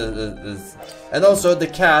 This. And also, the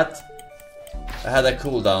cat... I had a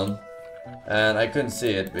cooldown. And I couldn't see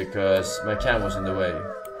it because my cam was in the way.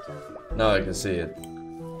 Now I can see it.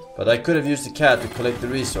 But I could have used the cat to collect the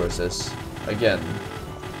resources. Again.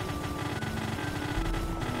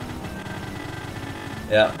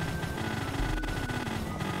 Yeah.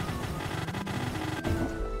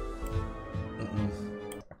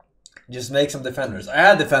 Just make some defenders. I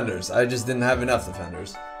had defenders. I just didn't have enough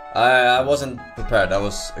defenders. I wasn't prepared. I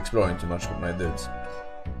was exploring too much with my dudes.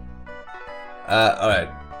 Alright.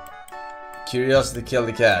 Curiosity killed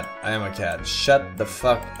the cat. I am a cat. Shut the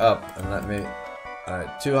fuck up and let me...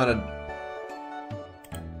 Alright, 200...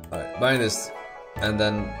 Alright, buying this and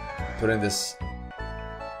then putting this...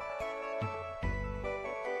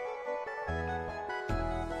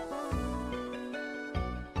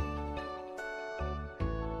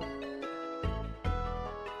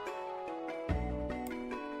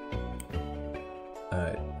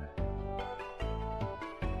 Alright.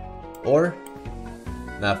 Or...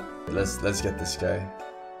 Nah. Let's get this guy.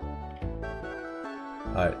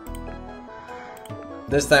 Alright.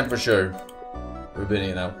 This time for sure. We're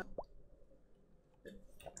beating it now.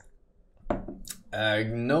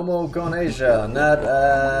 Gnomo gone Asia. Not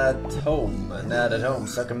at home. Not at home.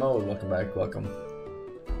 Sucker mode. Welcome back. Welcome.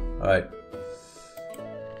 Alright.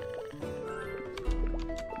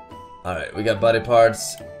 Alright, we got body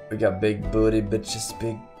parts. We got big booty bitches.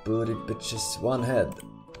 Big booty bitches. One head.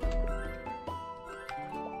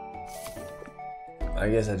 I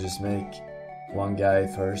guess I just make one guy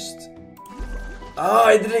first. Ah,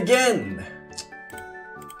 I did it again!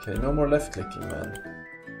 Okay, no more left clicking, man.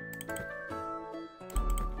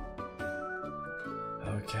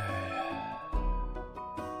 Okay.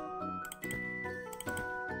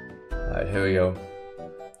 Alright, here we go.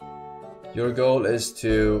 Your goal is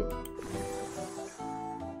to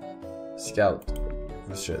scout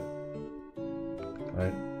for shit.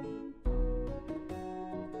 Right?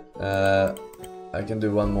 I can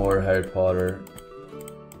do one more Harry Potter.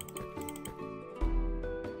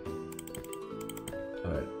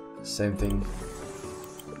 Alright, same thing.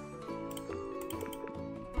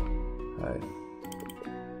 Alright.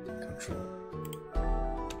 Control.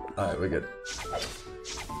 Alright, we're good.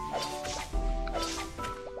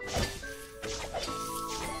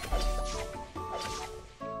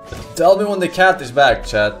 Tell me when the cat is back,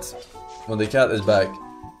 chat. When the cat is back.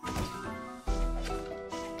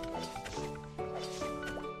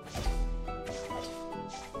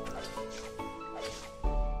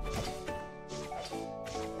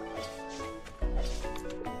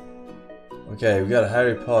 Okay, we got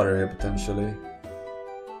Harry Potter here potentially.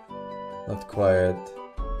 Not quiet.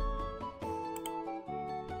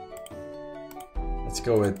 Let's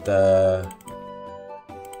go with that.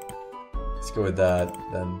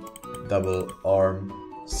 Then double arm.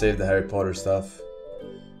 Save the Harry Potter stuff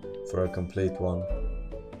for a complete one.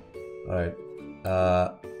 Alright.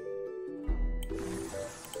 Alright.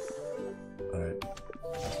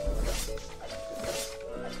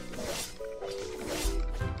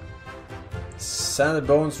 Sanded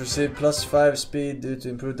bones receive +5 speed due to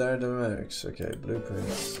improved aerodynamics. Okay,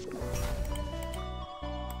 blueprints.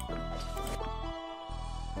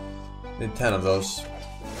 Need 10 of those.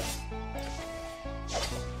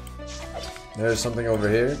 There's something over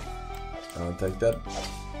here. I'll take that.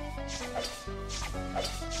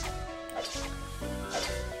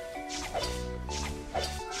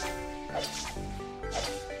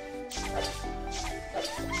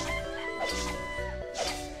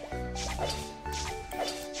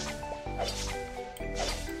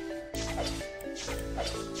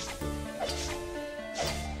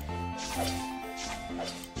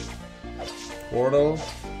 Portal.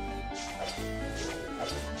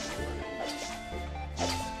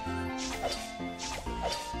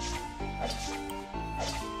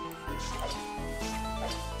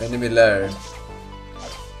 Enemy lair.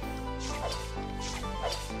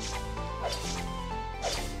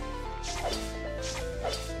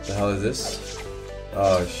 The hell is this?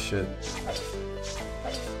 Oh shit.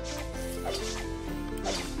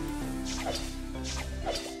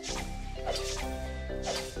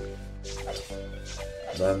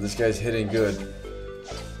 Damn, this guy's hitting good.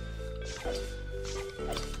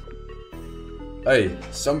 Hey,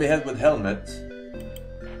 zombie head with helmet.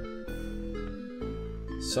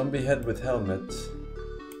 Zombie head with helmet.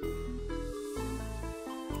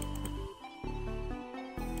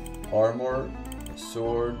 Armor,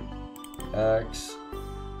 sword, axe,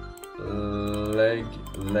 leg.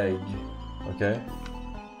 Okay.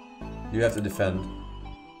 You have to defend.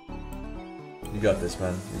 You got this,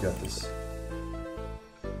 man. You got this.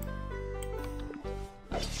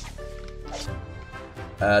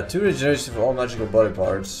 Two regeneration for all magical body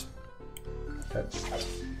parts. Okay.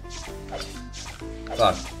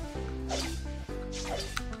 Fuck.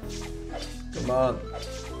 Come on.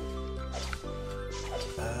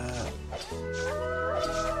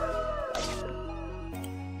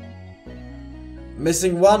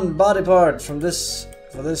 Missing one body part from this.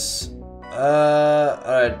 For this.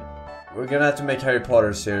 Alright. We're gonna have to make Harry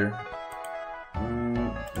Potters here.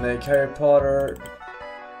 Make Harry Potter.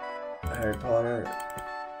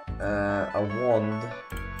 A wand.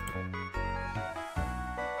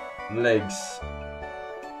 Legs.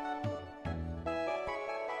 I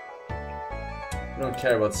don't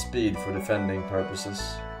care about speed for defending purposes.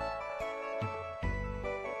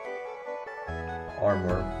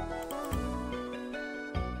 Armor.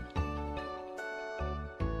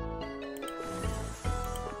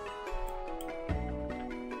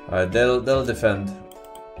 Alright, they'll defend.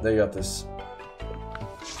 They got this.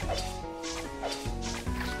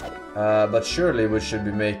 But surely we should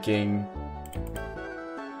be making...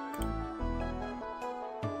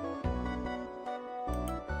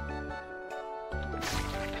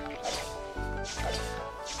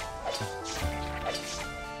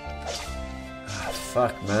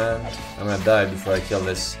 Fuck, man. I'm gonna die before I kill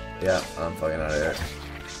this. Yeah, I'm fucking out of here.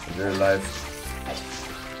 Enjoy life.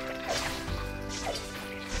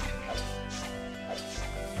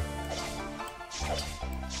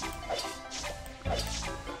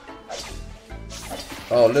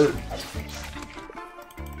 Oh, look.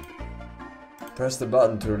 Press the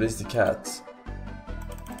button to release the cat.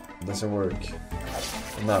 Doesn't work.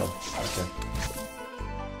 No. Okay.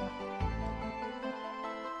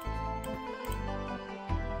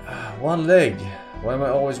 One leg. Why am I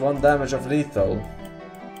always 1 damage of lethal?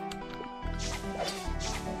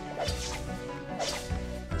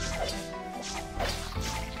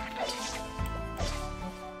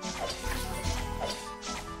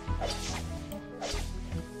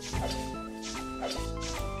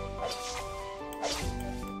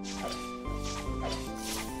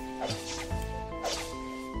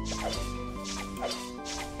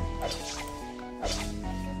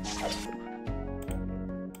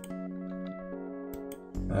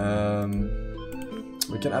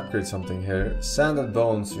 We can upgrade something here. Sanded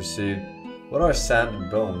bones received. What are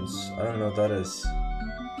sanded bones? I don't know what that is.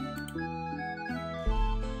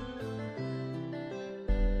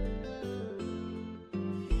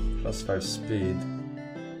 +5 speed.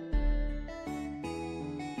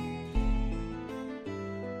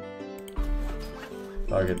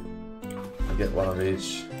 Target. I get 1 of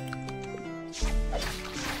each.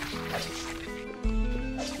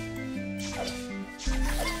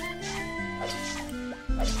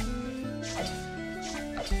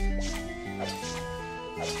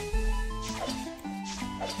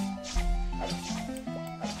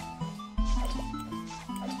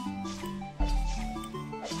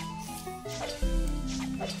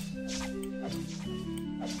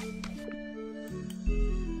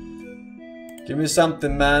 Give me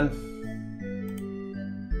something, man.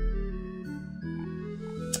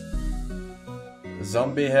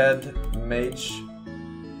 Zombie head, mage.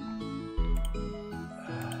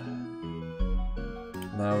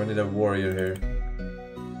 Now we need a warrior here.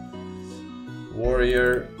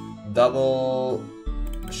 Warrior, double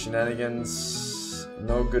shenanigans.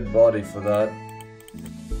 No good body for that.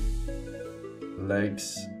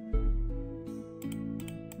 Legs.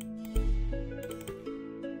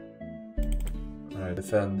 Alright,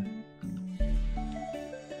 defend.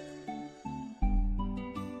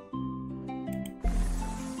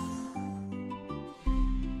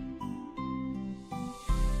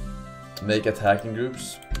 Make attacking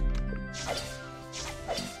groups.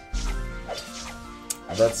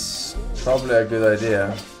 That's probably a good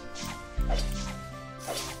idea.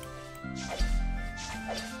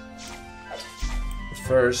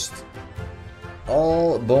 First,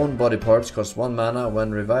 all bone body parts cost 1 mana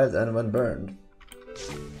when revived and when burned.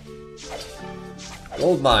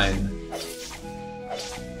 Gold mine.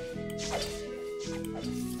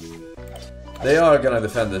 They are gonna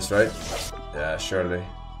defend this, right? Yeah, surely.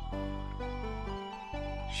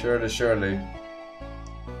 Surely.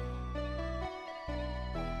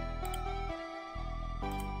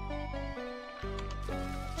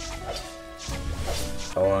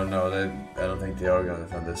 Oh no, I don't think they are gonna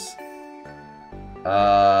defend this.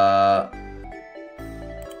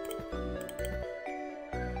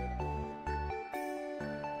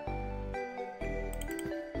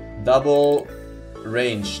 Double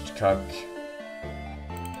ranged cuck.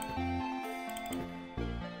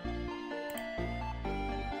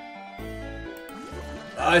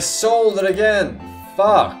 I sold it again!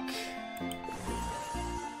 Fuck!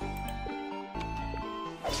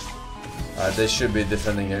 They should be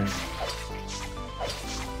defending here.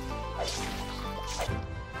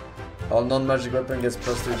 All non-magic weapon gets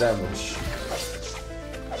 +3 damage.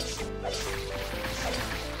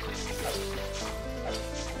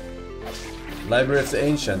 Library of the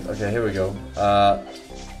Ancient. Okay, here we go.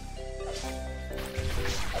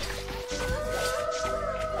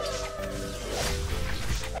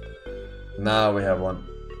 Now we have one.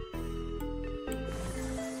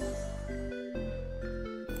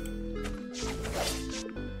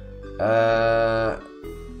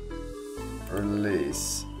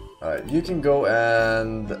 Release. Alright, you can go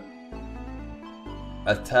and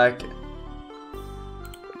attack.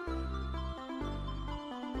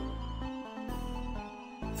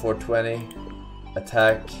 For 20.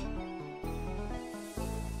 Attack.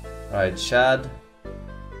 Alright, Chad.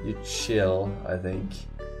 You chill, I think.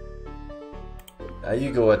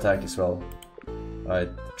 You go attack as well. Alright,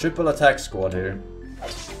 triple attack squad here.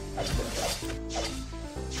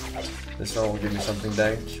 This one will give me something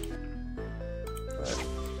dank. Right.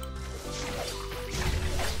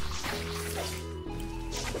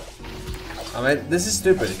 I mean, this is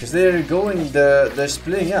stupid because they're going they're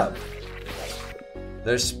splitting up.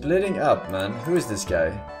 They're splitting up, man. Who is this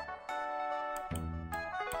guy?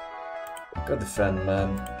 Go defend,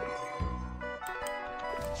 man.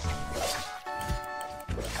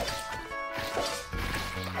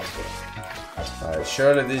 Alright,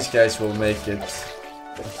 surely these guys will make it.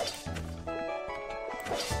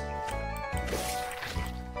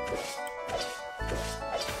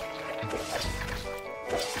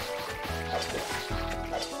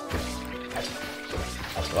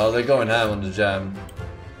 Oh, they're going ham on the jam.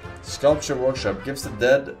 Sculpture Workshop gives the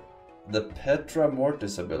dead the Petra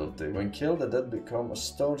Mortis ability. When killed, the dead become a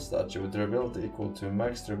stone statue with durability equal to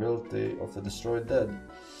max durability of the destroyed dead.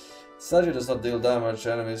 The statue does not deal damage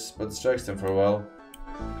to enemies, but distracts them for a while.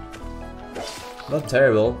 Not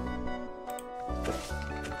terrible.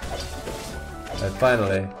 And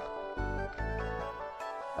finally,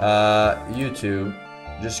 you two,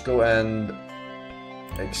 just go and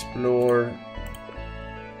explore.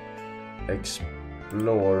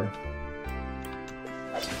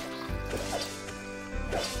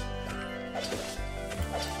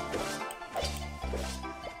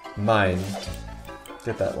 Mine.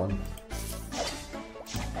 Get that one.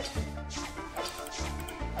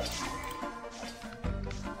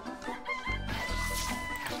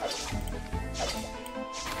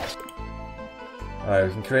 Alright,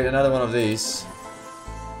 we can create another one of these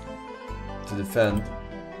to defend.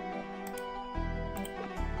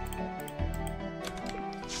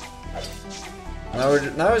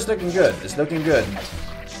 Now it's looking good. It's looking good.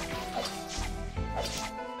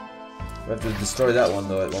 We have to destroy that one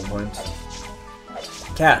though at one point.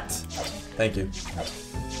 Cat. Thank you.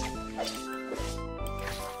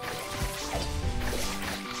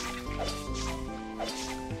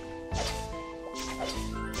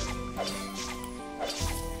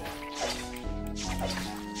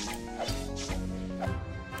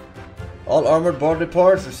 All armored body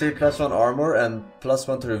parts receive +1 armor and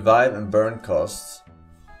 +1 to revive and burn costs.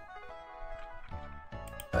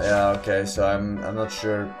 Yeah, okay, so I'm not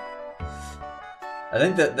sure. I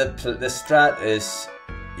think that the strat is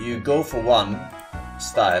you go for one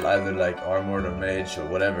style, either like armored or mage or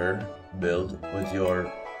whatever build with your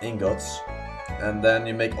ingots, and then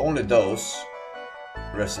you make only those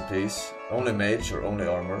recipes, only mage or only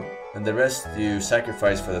armor, and the rest you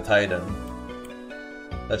sacrifice for the titan.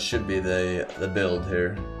 That should be the build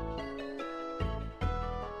here.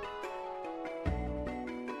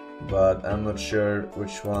 But I'm not sure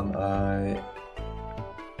which one I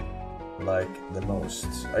like the most.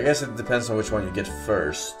 I guess it depends on which one you get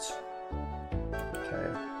first. Okay.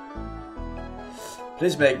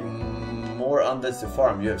 Please make more undeads to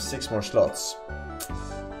farm. You have 6 more slots.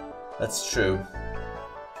 That's true.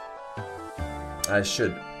 I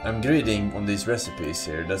should. I'm greedy on these recipes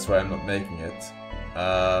here. That's why I'm not making it.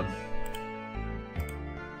 I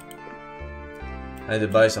need to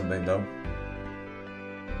buy something though.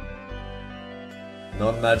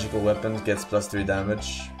 Non-magical weapons gets +3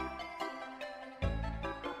 damage.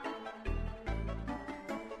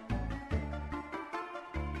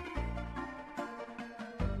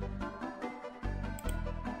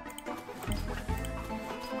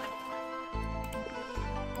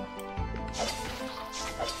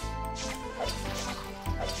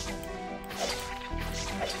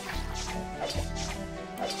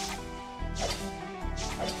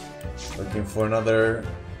 Looking for another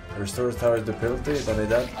restores tower durability, don't need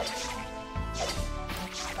that.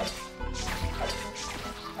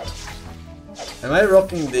 Am I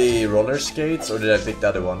rocking the roller skates or did I pick the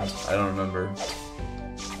other one? I don't remember.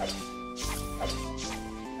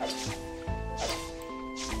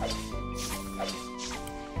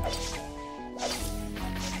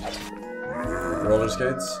 Roller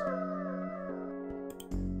skates?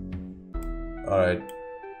 Alright.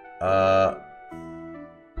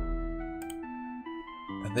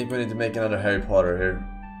 I think we need to make another Harry Potter here.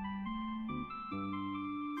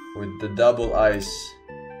 With the double ice.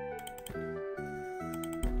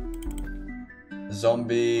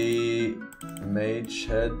 Zombie mage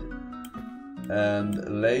head.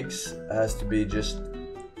 And legs has to be just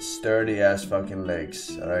sturdy ass fucking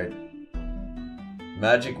legs, alright?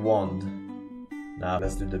 Magic wand. Now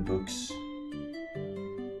let's do the books.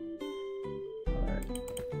 Alright.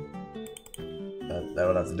 That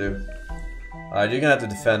will have to do. Alright, you're gonna have to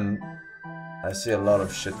defend. I see a lot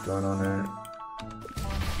of shit going on here.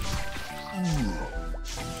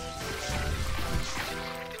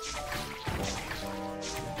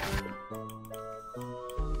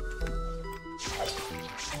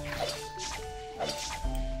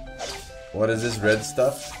 What is this red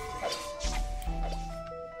stuff?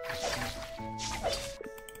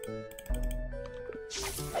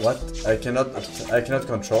 What? I cannot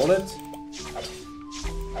control it?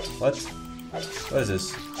 What? What is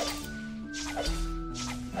this?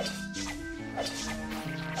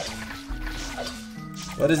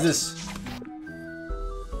 What is this?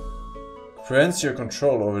 Prevents your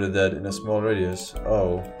control over the dead in a small radius.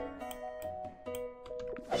 Oh.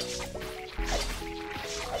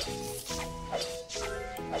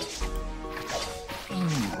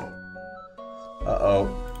 Uh-oh.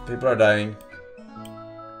 People are dying.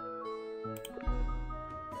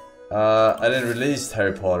 I didn't release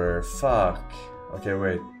Harry Potter. Fuck. Okay,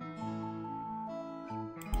 wait.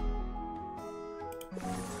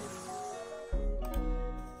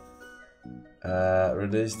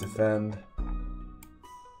 Release, defend.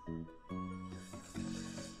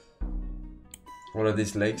 What are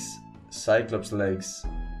these legs? Cyclops legs.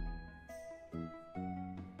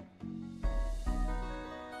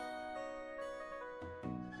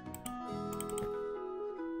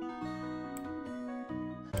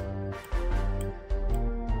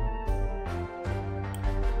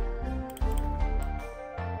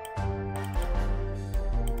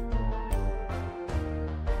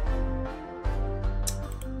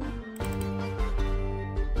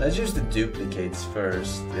 Let's use the duplicates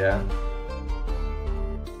first, yeah.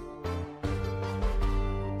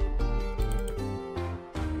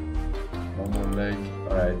 One more leg.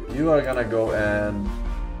 Alright, you are gonna go and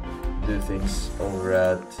do things over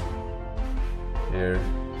at here.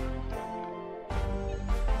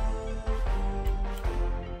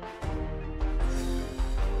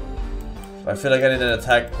 I feel like I need an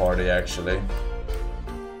attack party actually.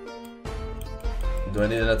 Do I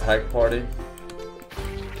need an attack party?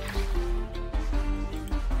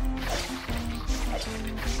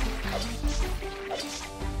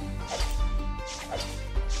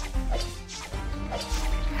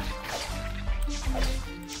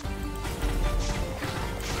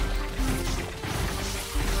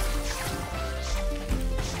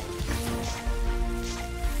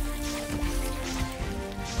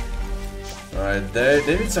 Alright,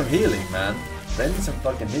 they need some healing, man. They need some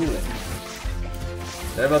fucking healing.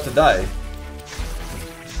 They're about to die.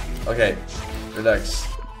 Okay, relax.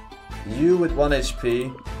 You with 1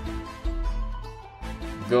 HP.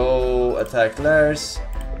 Go attack Lars.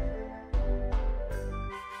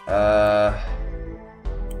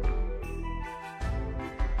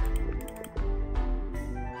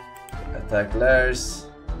 Attack Lars.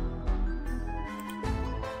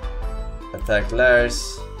 Attack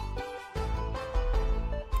Lars.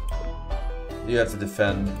 You have to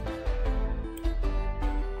defend.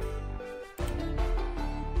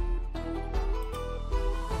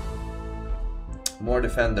 More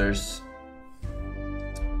defenders.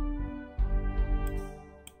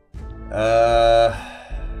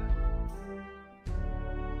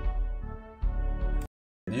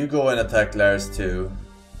 You go and attack Lars too.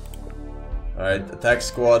 Alright, attack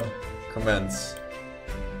squad, commence.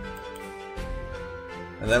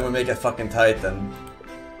 And then we make a fucking Titan.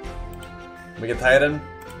 Make a Titan?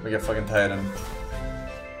 Make a fucking Titan.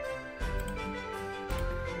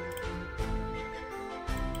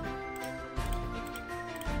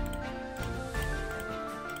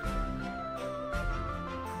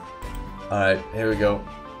 Alright, here we go.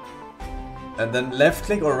 And then left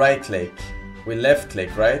click or right click? We left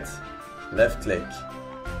click, right? Left click.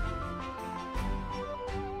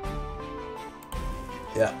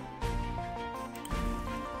 Yeah.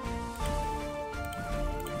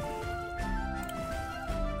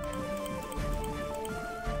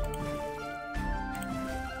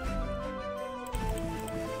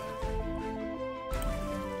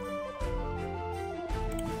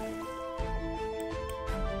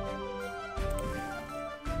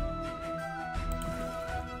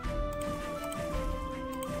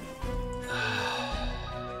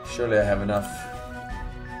 Surely I have enough.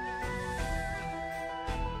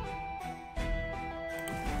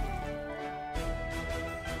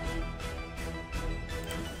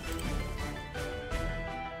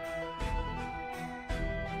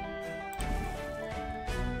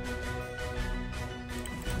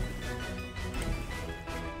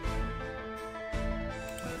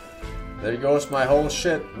 There goes my whole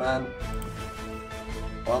shit, man.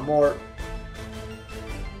 One more.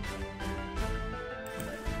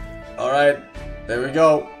 Alright, there we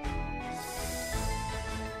go.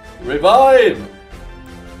 Revive!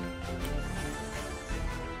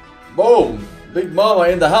 Boom! Big Mama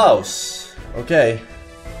in the house. Okay.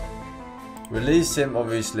 Release him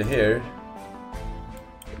obviously here.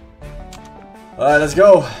 Alright, let's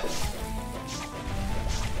go.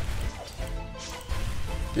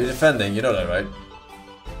 You're defending, you know that, right?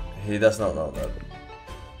 He does not know that.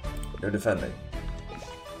 You're defending.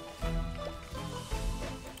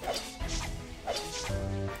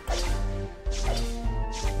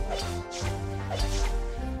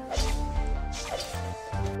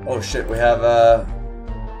 Oh shit, we have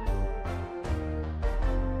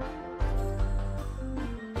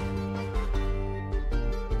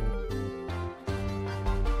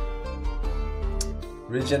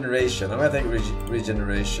regeneration. I'm gonna take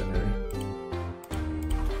regeneration here.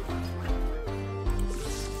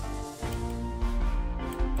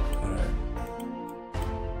 Alright.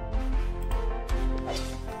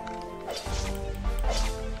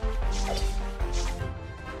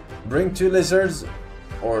 Bring 2 lizards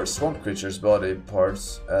or swamp creatures' body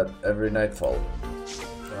parts at every nightfall.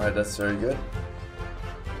 Alright, that's very good.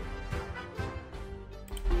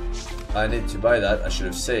 I need to buy that. I should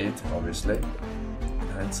have saved, obviously.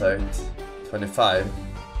 Hindsight. 25.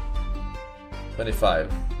 25.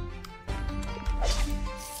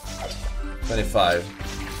 25.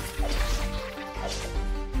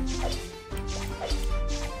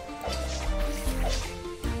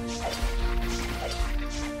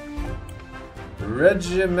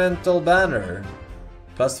 Regimental banner.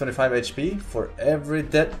 Plus 25 HP for every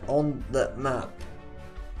death on the map.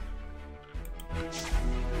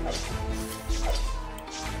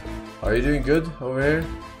 Are you doing good over here?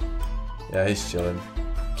 Yeah, he's chilling.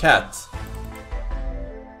 Cat.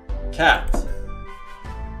 Cat.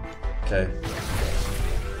 Okay.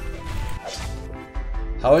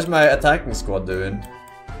 How is my attacking squad doing?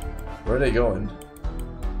 Where are they going?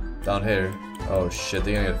 Down here. Oh shit,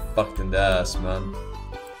 they're gonna get fucked in the ass, man.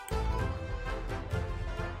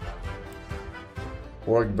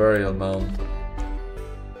 Orc burial mound.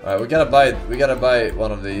 Alright, we gotta buy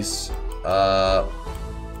one of these.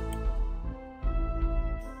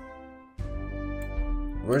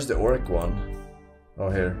 Where's the orc one? Oh,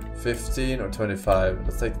 here. 15 or 25.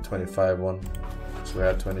 Let's take the 25 one. So we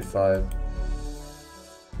have 25.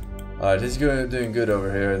 Alright, he's doing good over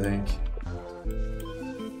here, I think.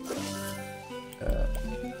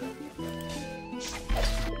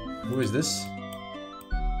 Who is this?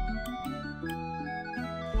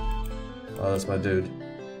 Oh, that's my dude.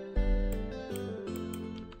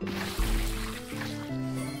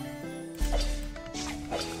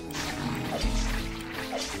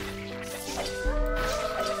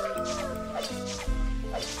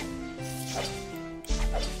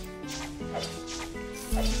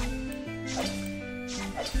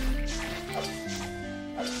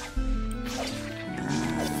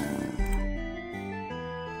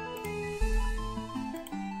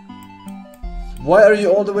 Why are you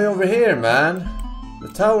all the way over here, man? The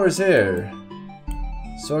tower's here.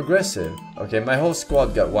 So aggressive. Okay, my whole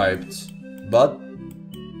squad got wiped. But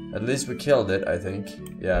at least we killed it, I think.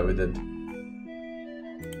 Yeah, we did.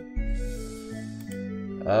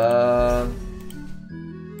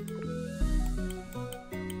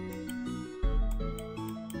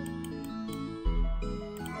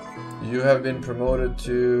 You have been promoted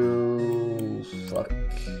to... Fuck.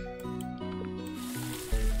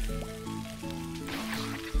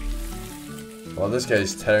 Well, this guy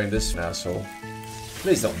is tearing this asshole.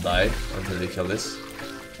 Please don't die until you kill this.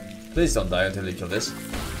 Please don't die until you kill this.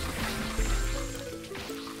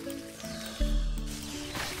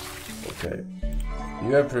 Okay.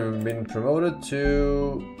 You have been promoted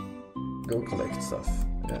to go collect stuff.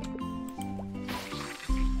 Yeah.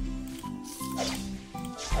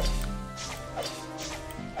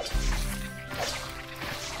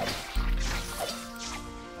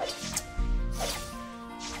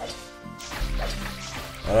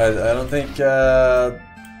 Alright, I don't think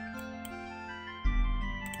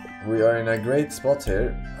we are in a great spot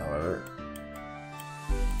here, however.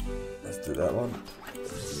 Let's do that one.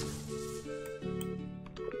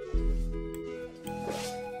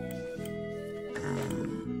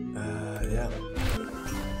 Yeah.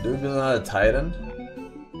 Do we build another Titan?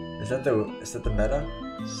 Is that the meta?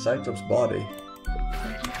 Cyclops body.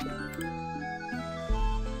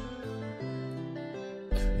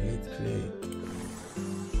 Create.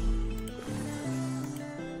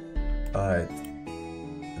 Alright.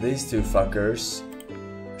 These two fuckers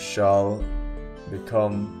shall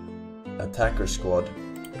become attacker squad,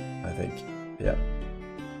 I think. Yeah.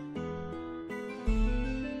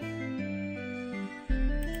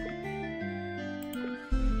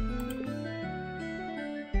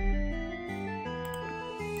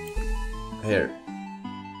 Here.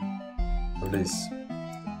 Release.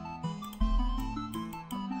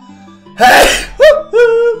 Hey!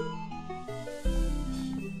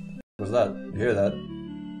 What's that? You hear that?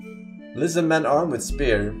 Lizard man armed with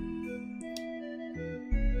spear.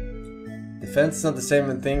 Defense is not the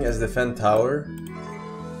same thing as defend tower.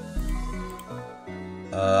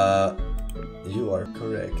 You are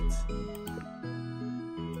correct.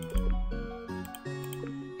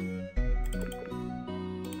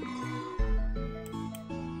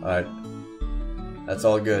 Alright. That's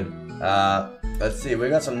all good. Let's see, we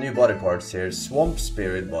got some new body parts here. Swamp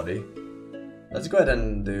spirit body. Let's go ahead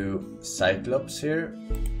and do Cyclops here.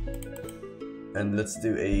 And let's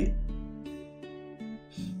do a...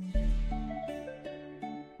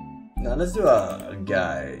 Now let's do a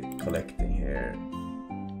guy collecting here.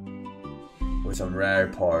 With some rare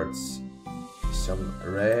parts. Some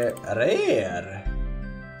rare...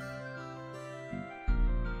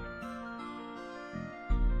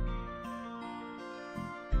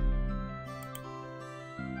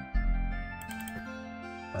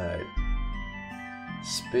 Alright.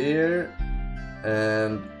 Spear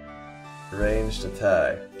and ranged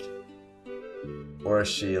attack. Or a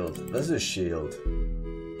shield. Let's do shield.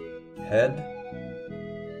 Head.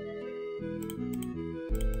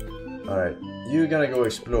 Alright. You're gonna go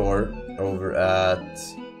explore over at...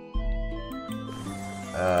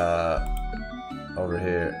 over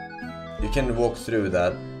here. You can walk through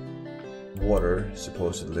that water,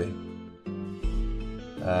 supposedly.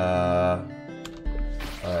 Alright,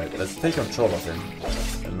 let's take control of him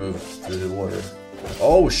and move through the water.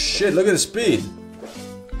 Oh shit, look at the speed!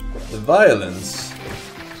 The violence!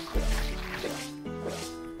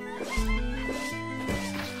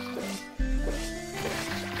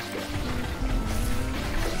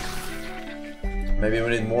 Maybe we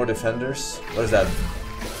need more defenders? What is that?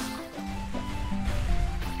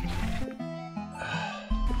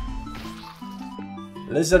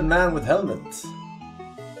 Lizard man with helmet.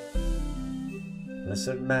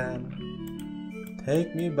 Lizard man,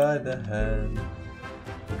 take me by the hand.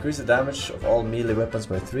 Increase the damage of all melee weapons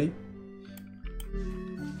by 3.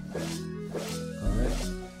 Alright.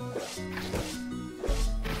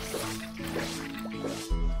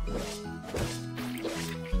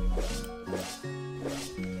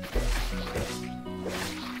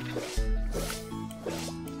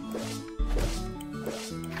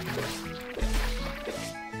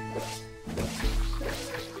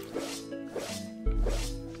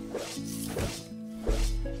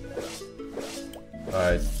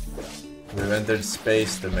 Alright, we've entered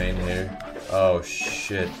space domain here. Oh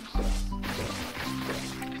shit.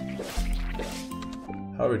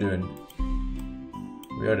 How are we doing?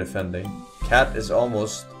 We are defending. Cat is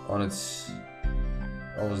almost on its...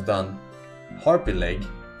 almost done. Harpy leg.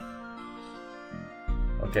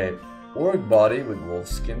 Okay, orc body with wolf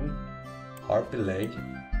skin. Harpy leg.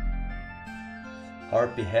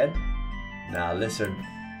 Harpy head. Nah, lizard.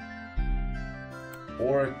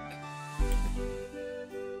 Orc.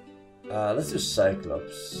 Let's do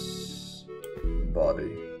Cyclops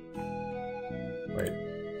body. Wait.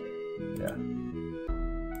 Yeah.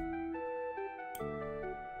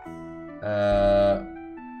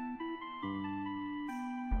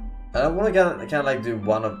 I want to kind of like do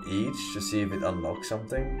one of each to see if it unlocks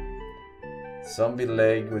something. Zombie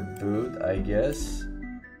leg with boot, I guess.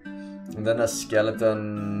 And then a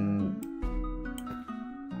skeleton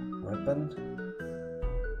weapon.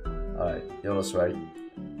 Alright, YOLO swag.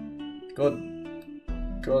 Go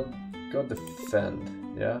defend.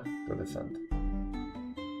 Yeah, go defend.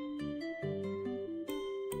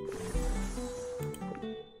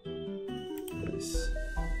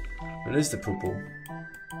 Release the poo-poo.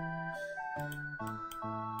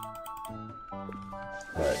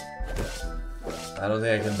 Alright. I don't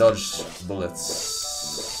think I can dodge bullets.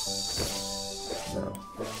 No.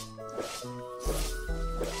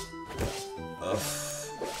 Ugh.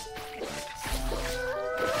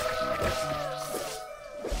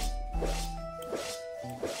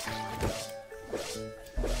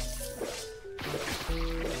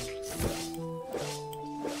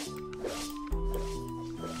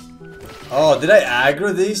 Oh, did I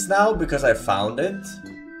aggro these now because I found it?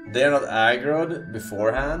 They're not aggroed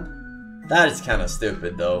beforehand? That is kind of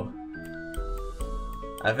stupid though.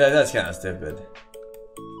 I feel like that's kind of stupid.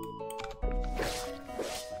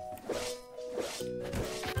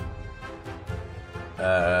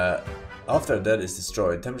 After that is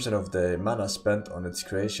destroyed, 10% of the mana spent on its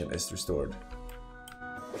creation is restored.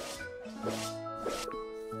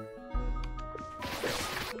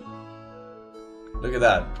 Look at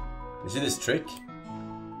that. You see this trick?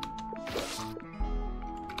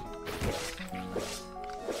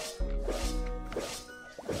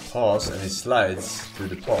 Pause and he slides through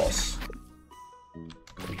the pause.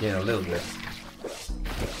 Again a little bit.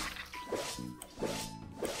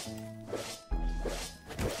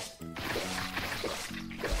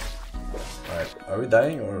 Alright, are we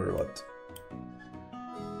dying or what?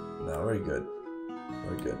 No, we're good.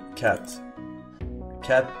 We're good. Cat.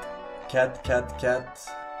 Cat. Cat, cat, cat.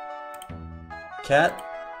 Cat.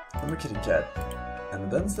 I'm a kitty cat. And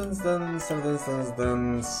dance, dance, dance, dance, dance,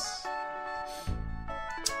 dance.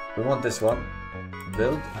 We want this one.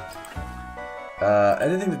 Build.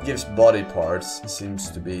 Anything that gives body parts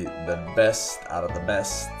seems to be the best out of the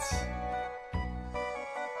best.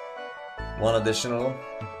 One additional.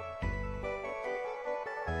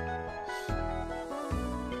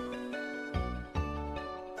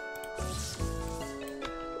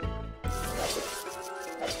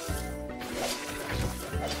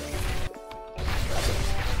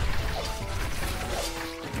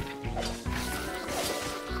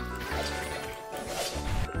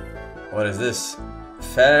 What is this?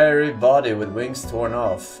 Fairy body with wings torn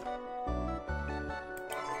off.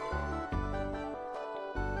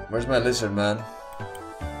 Where's my lizard man?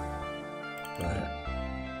 Right.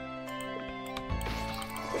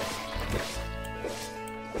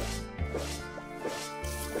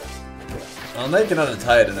 I'll make another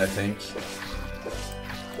Titan, I think.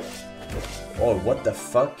 Oh, what the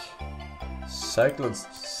fuck?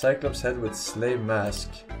 Cyclops head with slave mask.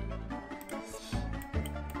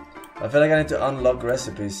 I feel like I need to unlock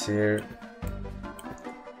recipes here.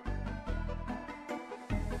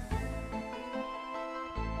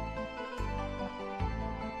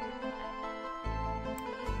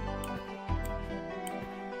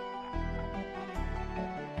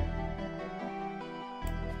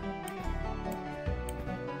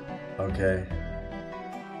 Okay.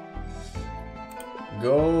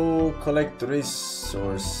 Go collect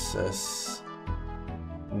resources.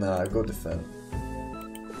 Nah, go defend.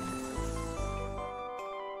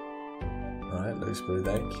 Alright, looks pretty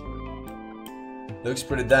dank. Looks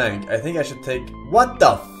pretty dank. I think I should take... What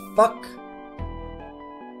the fuck?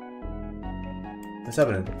 What's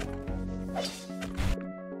happening?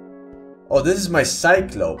 Oh, this is my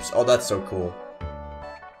Cyclops. Oh, that's so cool.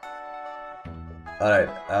 Alright,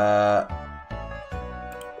 I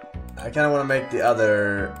kinda wanna make the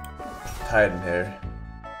other Titan here.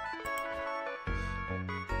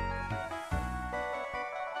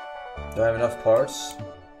 Do I have enough parts?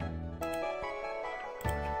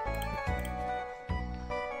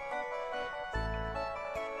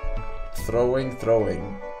 Throwing.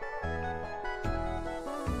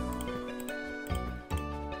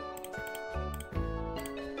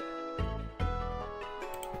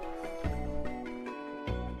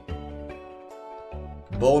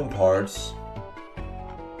 Bone parts.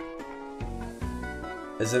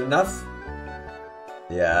 Is it enough?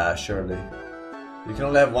 Yeah, surely. You can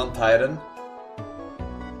only have one Titan.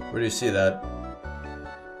 Where do you see that?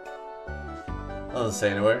 Doesn't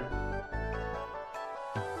say anywhere.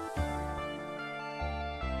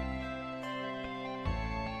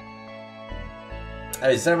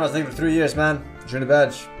 Hey, Sarah's name for 3 years, man. Join the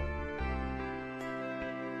badge.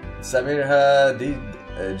 Samir Hadid,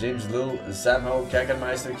 James Lul, Samho,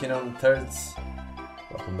 Kakanmeister, Kinon, Turts.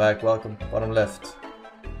 Welcome back, welcome. Bottom left.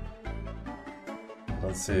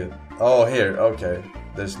 Don't see it. Oh, here, okay.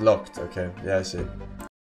 There's locked, okay. Yeah, I see it.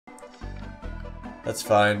 That's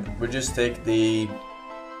fine. We just take the...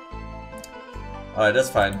 Alright, that's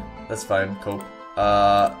fine. That's fine, cope.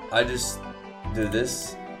 I just do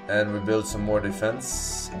this. And we build some more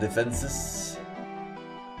defenses.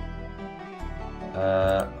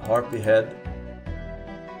 Harpy head.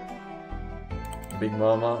 Big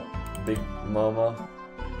Mama.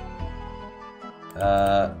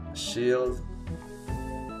 Shield.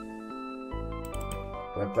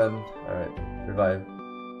 Weapon. Alright, revive.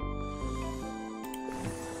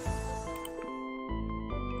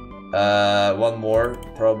 One more,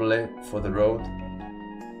 probably, for the road.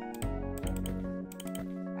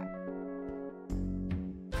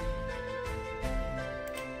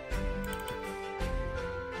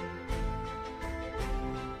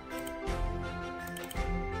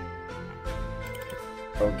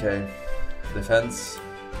 Okay, defense.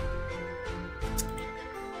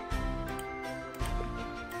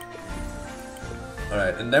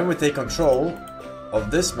 Alright, and then we take control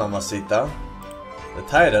of this Mamacita, the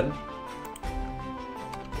Titan,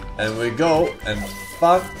 and we go and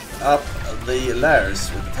fuck up the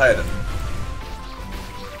lairs with the Titan.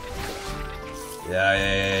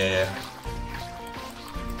 Yeah.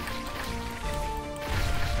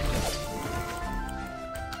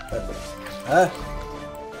 Huh?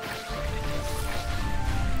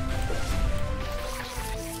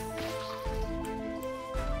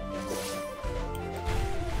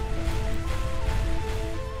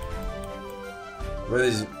 Where are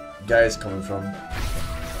these guys coming from?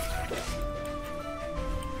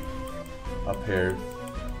 Up here.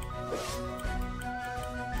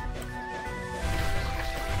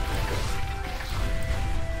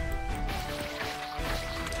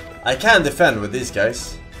 I can defend with these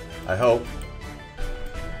guys. I hope.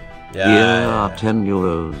 Yeah. Here are 10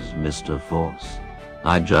 euros, Mr. Force.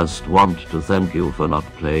 I just want to thank you for not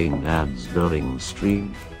playing ads during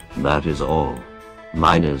stream. That is all.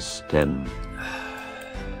 Minus 10.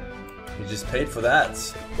 You just paid for that.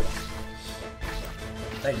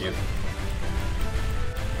 Thank you.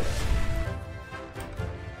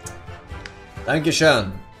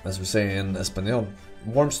 Dankeschön, as we say in Espanol.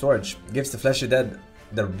 Warm storage gives the fleshy dead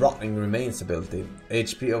the rotting remains ability.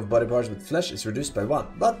 HP of body parts with flesh is reduced by 1,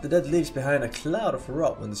 but the dead leaves behind a cloud of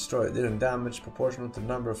rot when destroyed, dealing damage proportional to the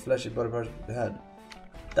number of fleshy body parts they had.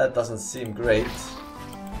 That doesn't seem great.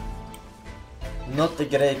 not the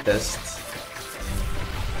greatest.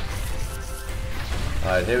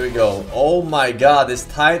 Alright, here we go. Oh my god, this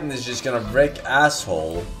Titan is just gonna break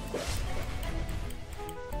asshole.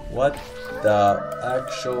 What the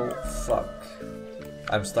actual fuck?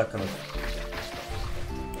 I'm stuck on it.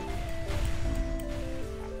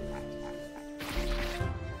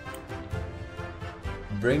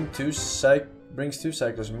 Brings two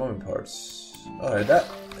cycles of moment parts. Alright, that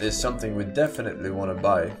is something we definitely want to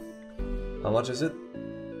buy. How much is it?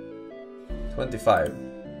 25.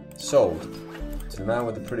 Sold. To the man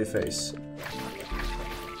with the pretty face.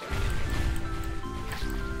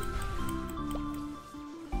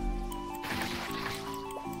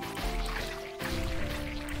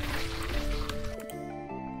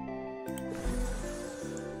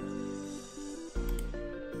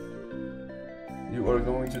 You are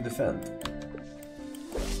going to defend.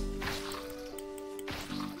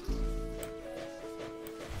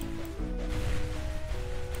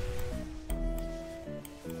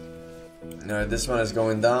 Alright, this one is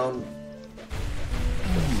going down.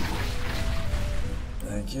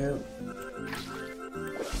 Thank you.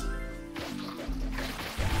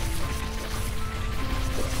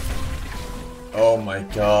 Oh my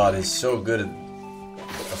god, he's so good at...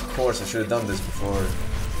 Of course, I should have done this before.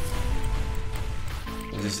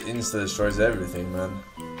 He just insta-destroys everything, man.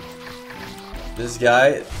 This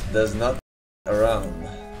guy does not around.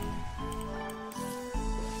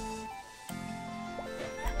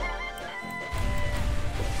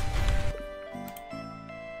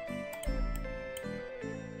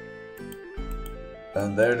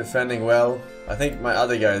 And they're defending well. I think my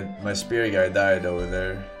other guy, my spear guy, died over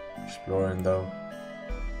there. Exploring though.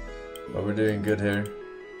 But we're doing good here.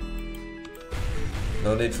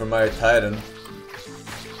 No need for my Titan.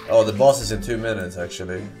 Oh, the boss is in 2 minutes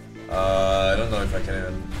actually. I don't know if I can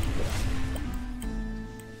even...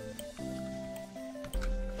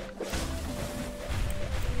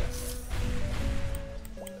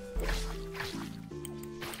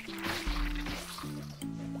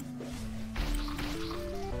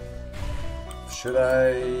 Should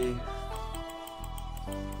I...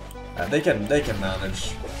 they can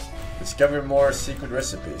manage. Discover more secret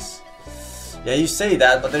recipes. Yeah, you say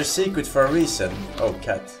that, but they're secret for a reason. Oh,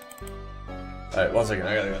 cat. Alright, 1 second,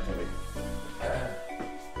 I gotta go take it.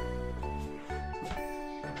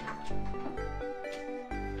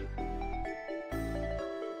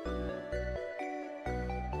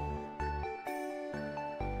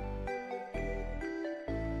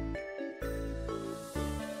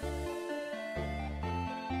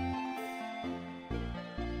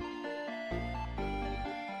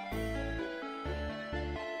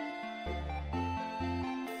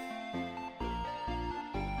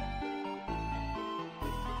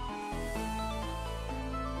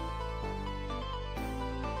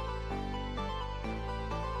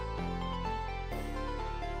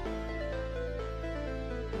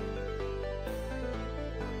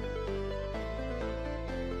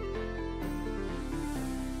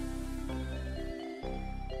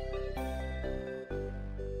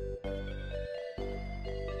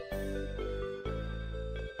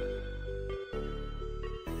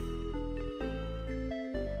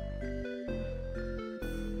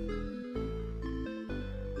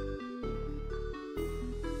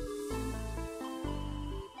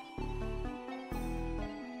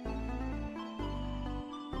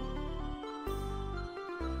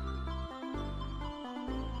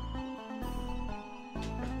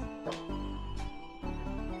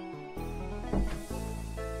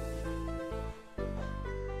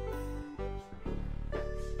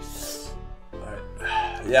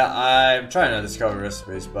 Yeah, I'm trying to discover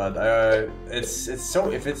recipes, but it's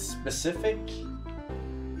so, if it's specific,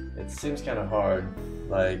 it seems kind of hard.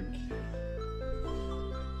 Like,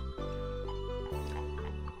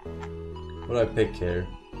 what do I pick here?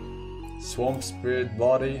 Swamp spirit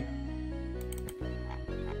body.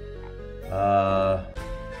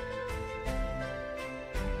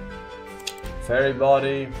 Fairy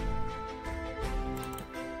body.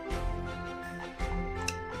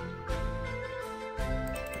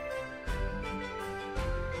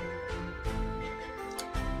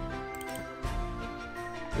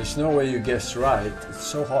 There's no way you guess right. It's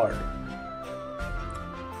so hard.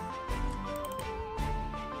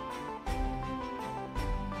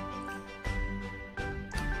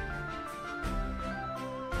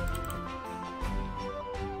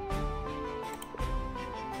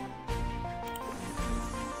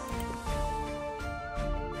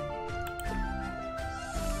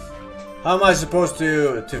 How am I supposed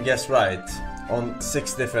to guess right on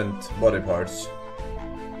 6 different body parts?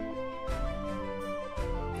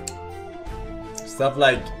 Stuff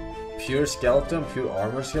like pure skeleton, pure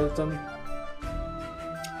armor skeleton.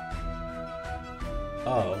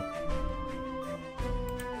 Oh.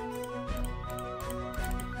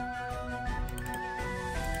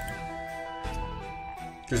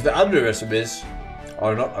 Because the other recipes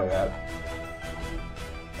are not like that.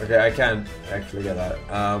 Okay, I can't actually get that.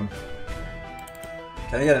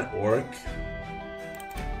 Can I get an orc?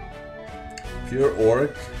 Pure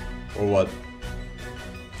orc? Or what?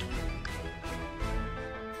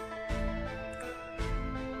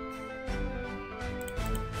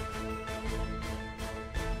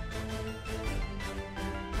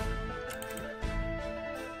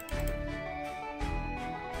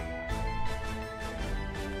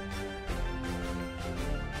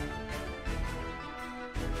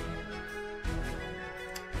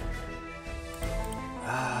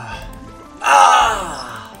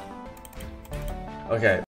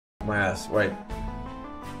 Okay, my ass, wait.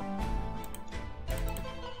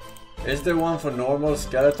 Is there one for normal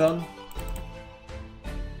skeleton?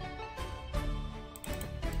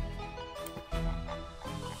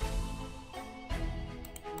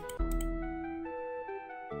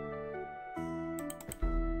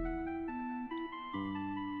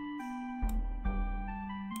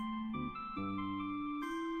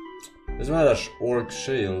 There's another orc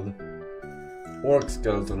shield. Orc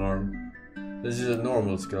skeleton arm. This is a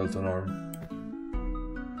normal skeleton arm.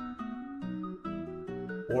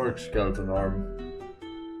 Orc skeleton arm.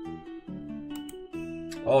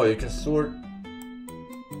 Oh, you can sort.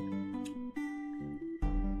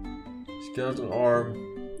 Skeleton arm.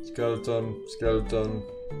 Skeleton. Skeleton.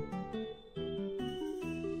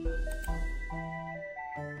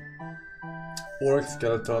 Orc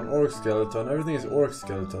skeleton. Orc skeleton. Everything is orc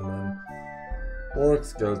skeleton, man. Orc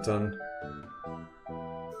skeleton.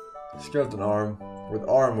 Skeleton arm with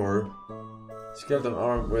armor. Skeleton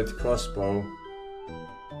arm with crossbow.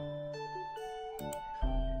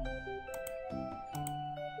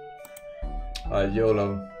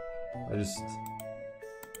 YOLO. I just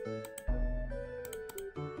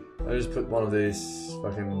put one of these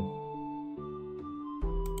fucking.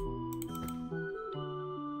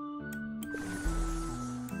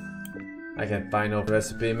 I can't find no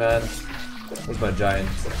recipe, man. Where's my giant?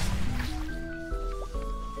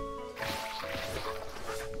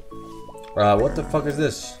 What the fuck is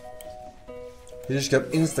this? He just got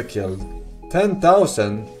insta-killed.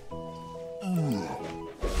 10,000?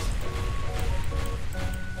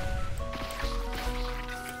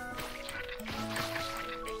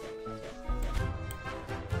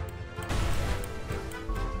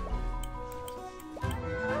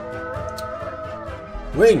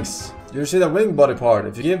 Wings! You see the wing body part.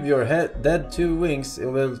 If you give your head dead 2 wings, it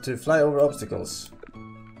will be able to fly over obstacles.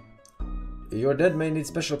 Your dead may need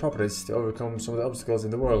special properties to overcome some of the obstacles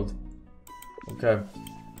in the world. Okay.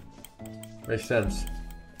 Makes sense.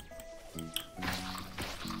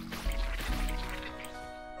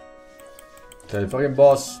 Okay, fucking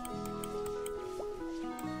boss.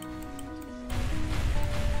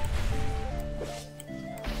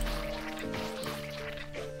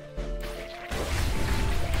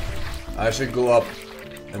 I should go up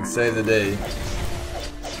and save the day.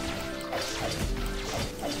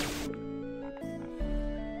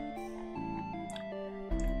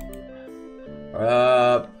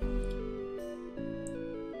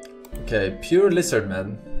 Okay, pure lizard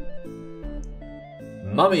man.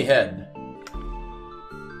 Mummy head.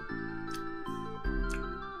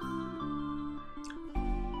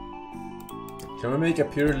 Can we make a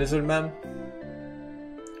pure lizard man?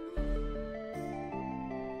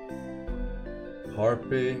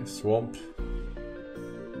 Harpy, swamp,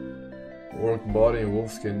 orc body and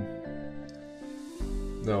wolf skin.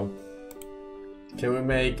 No. Can we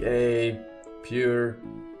make a pure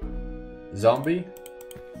zombie?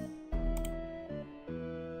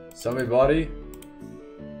 Zombie body?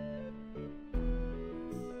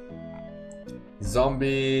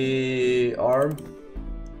 Zombie arm?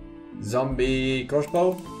 Zombie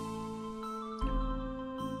crossbow?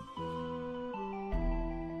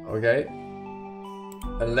 Okay.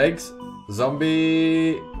 And legs?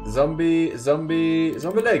 Zombie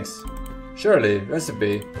legs. Surely,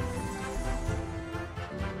 recipe.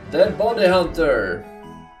 Dead body hunter.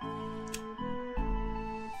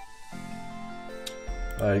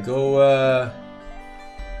 Alright,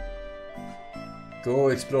 go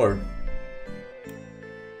explore.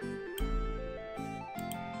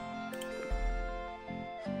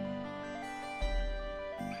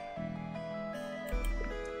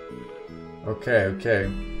 Okay.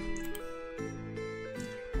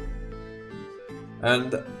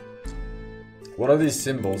 And what are these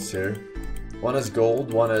symbols here? One is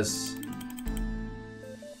gold, one is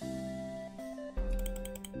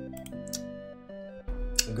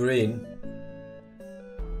green.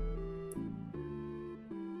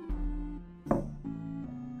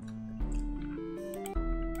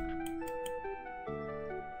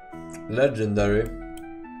 Legendary.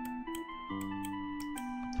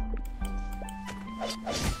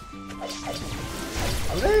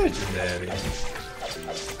 Legendary.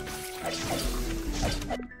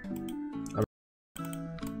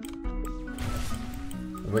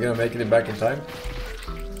 Am I gonna make it back in time?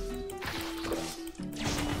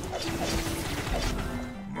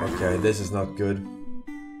 Okay, this is not good.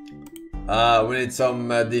 We need some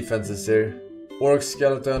defenses here. Orc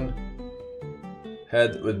skeleton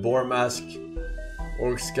head with boar mask.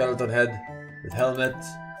 Orc skeleton head with helmet.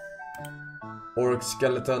 Orc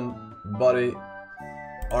skeleton body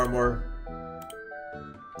armor.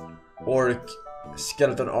 Orc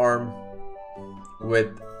skeleton arm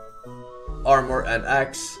with armor and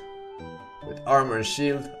axe. With armor and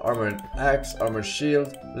shield. Armor and axe. Armor and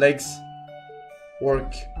shield. Legs.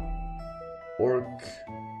 Orc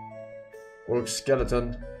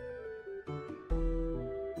skeleton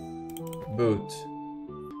boot.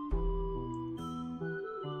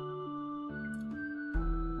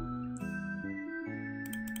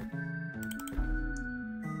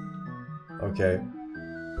 Okay,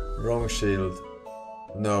 wrong shield.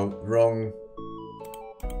 No, wrong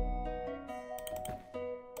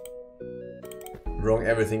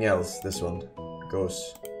everything else. This one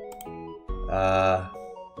goes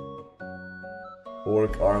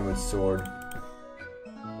orc armored sword.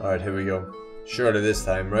 Alright, here we go. Surely this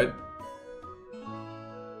time, right?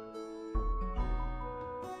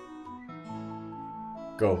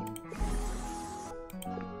 Go.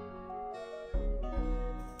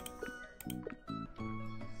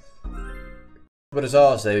 Put his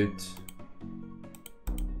ass out.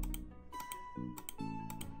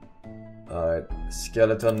 Alright,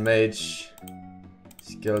 skeleton mage.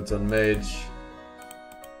 Skeleton mage.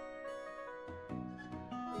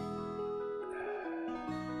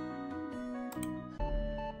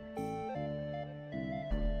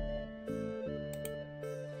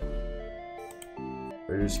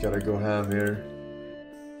 We just gotta go ham here.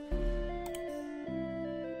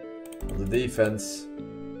 On the defense.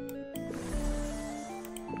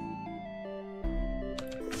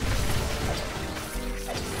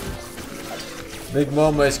 Big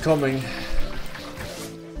Mama is coming.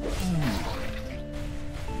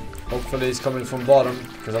 Hopefully he's coming from bottom,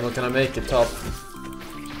 because I'm not gonna make it top.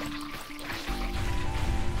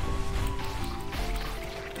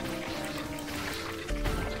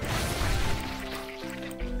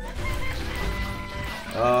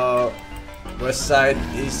 West side,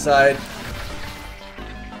 east side.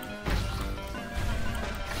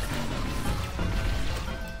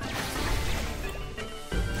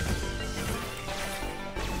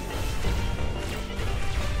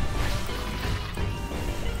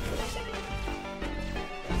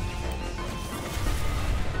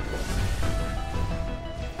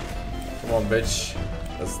 Come on, bitch.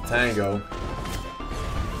 That's Tango.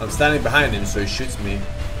 I'm standing behind him, so he shoots me.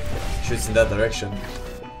 Shoots in that direction.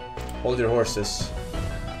 Hold your horses.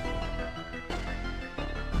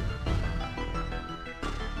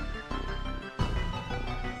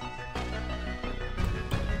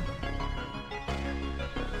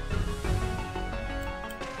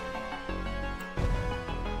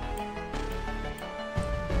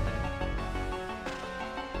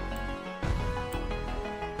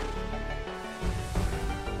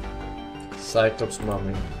 Cyclops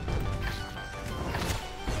mommy.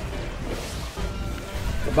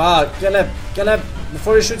 Come on, kill him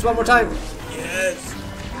before he shoots one more time. Yes.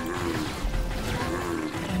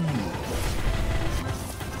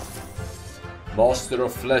 Master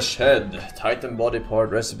of flesh head, Titan body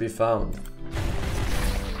part recipe found.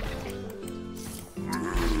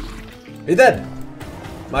 He dead.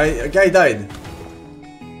 My guy died.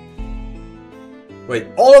 Wait,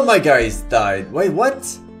 all of my guys died. Wait,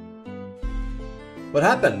 what? What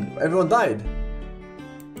happened? Everyone died.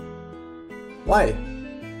 Why?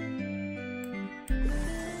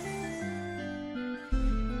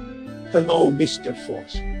 Hello, Mr.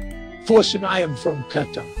 Forsen. Forsen, I am from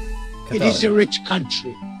Qatar. It is a rich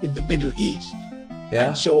country in the Middle East. Yeah.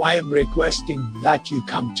 And so I am requesting that you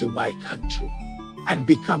come to my country and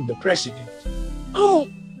become the president. Oh,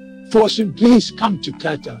 Forsen, please come to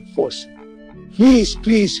Qatar, Forsen. Please,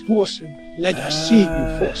 please, Forsen, let us see you,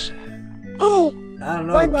 Forsen. Oh, I don't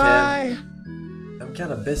know, bye-bye. I'm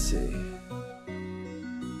kind of busy.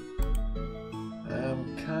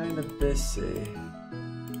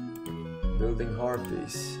 Building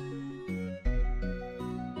harpies.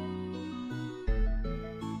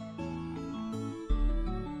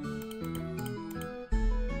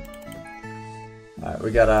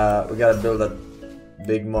 we gotta build that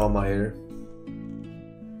big mama here.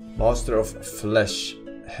 Master of Flesh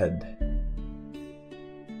Head.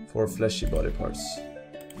 4 fleshy body parts.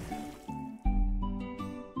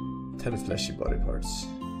 10 fleshy body parts.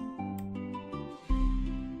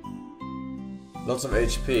 Lots of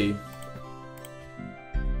HP.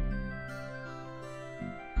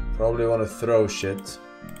 Probably want to throw shit.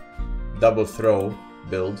 Double throw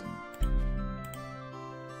build.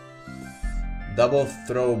 Double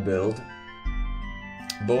throw build.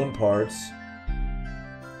 Bone parts.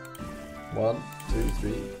 1, 2,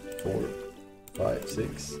 3, 4, 5,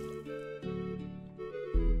 6.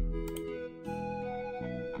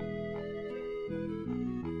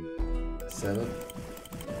 Seven.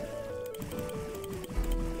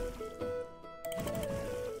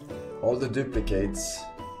 All the duplicates.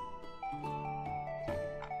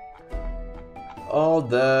 All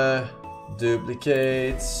the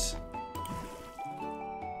duplicates.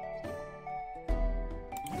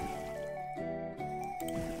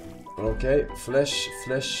 Okay, flesh,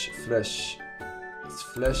 flesh, flesh. Let's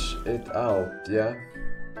flesh it out, yeah.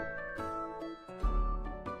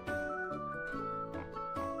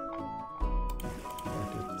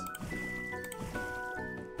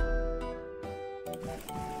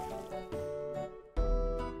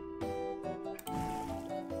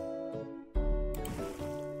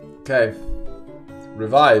 Okay,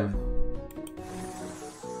 revive.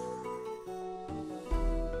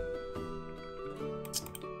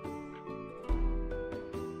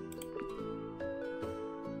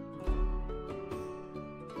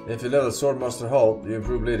 If you level Swordmaster Halt, you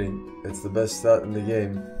improve bleeding. It's the best stat in the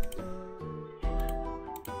game.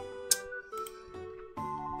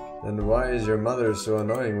 Then why is your mother so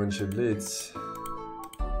annoying when she bleeds?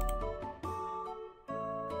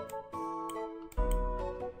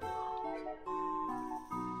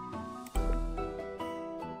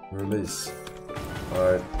 Release.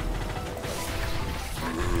 Alright.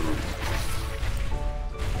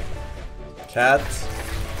 Cat.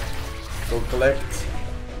 Go collect.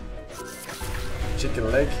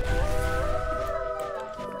 Chicken leg.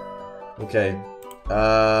 Okay.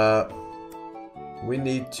 We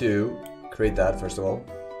need to create that first of all.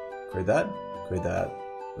 Create that. Create that.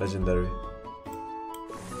 Legendary.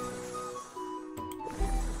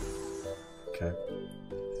 Okay.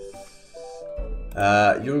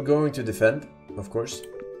 You're going to defend, of course.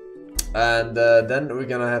 And then we're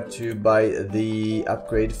gonna have to buy the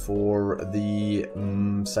upgrade for the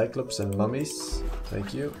Cyclops and mummies.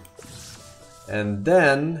 Thank you. And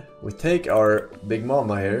then we take our big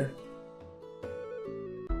mama here.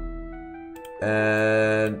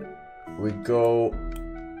 And we go...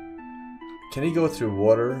 Can he go through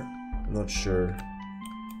water? I'm not sure.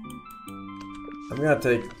 I'm gonna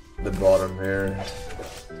take the bottom here.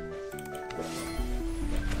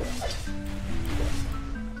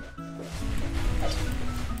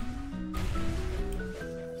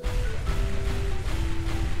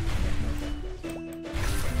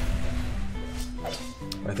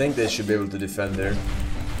 I think they should be able to defend there.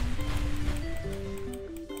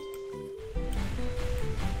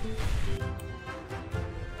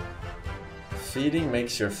 Feeding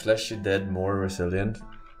makes your fleshy dead more resilient.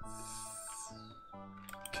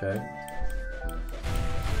 Okay.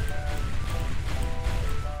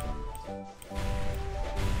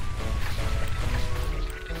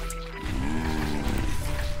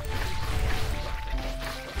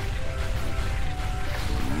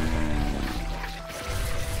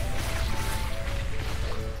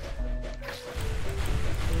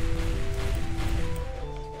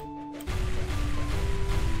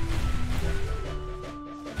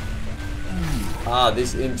 Ah,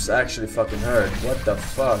 these imps actually fucking hurt. What the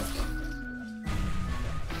fuck?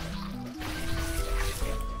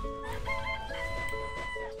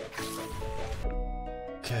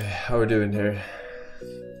 Okay, how are we doing here?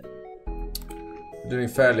 We're doing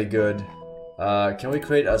fairly good. Can we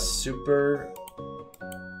create a super...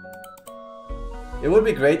 It would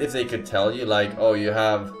be great if they could tell you, like, oh, you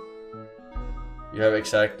have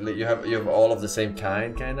exactly, you have all of the same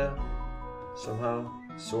kind, kinda, somehow,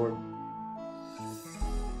 sword.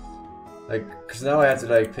 Like, cause now I have to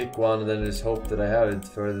like pick one and then just hope that I have it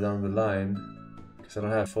further down the line, cause I don't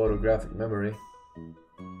have photographic memory.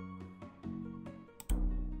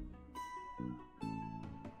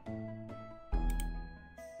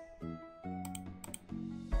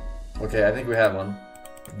 Okay, I think we have one.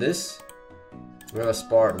 This, we have a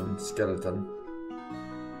Spartan skeleton.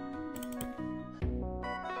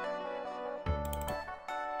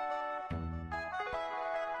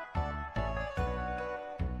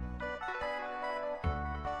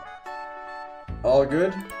 All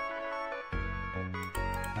good?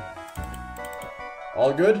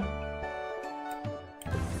 All good?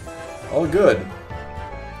 All good.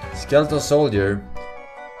 Skeleton soldier.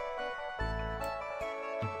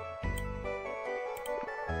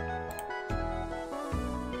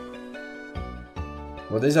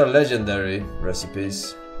 Well, these are legendary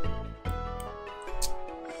recipes.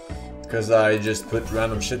 Because I just put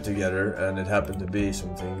random shit together and it happened to be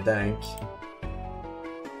something dank.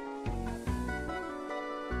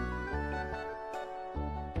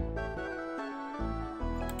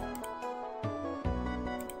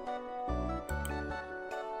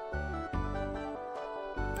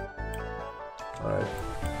 Alright,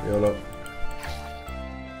 YOLO.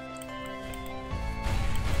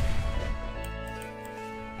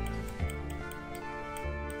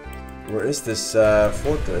 Where is this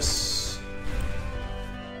fortress?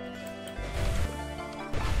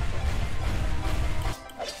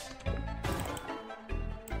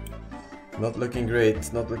 Not looking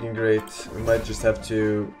great, not looking great. We might just have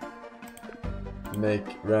to make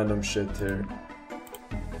random shit here.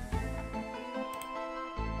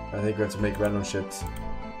 I think we have to make random shit.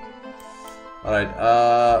 Alright,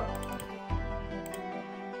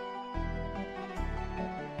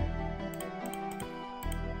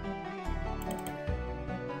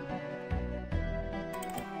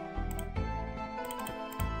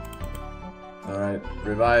 alright,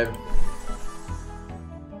 revive.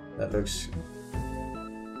 That looks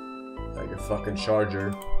like a fucking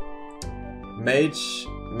charger. Mage,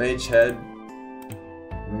 mage head,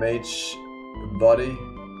 mage body.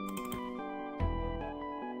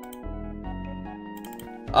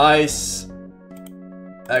 Ice.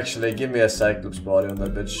 Actually, give me a Cyclops body on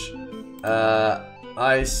that bitch.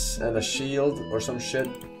 Ice and a shield or some shit.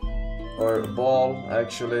 Or a ball,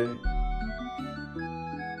 actually.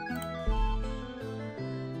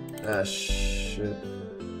 Ah, shit.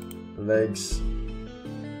 Legs.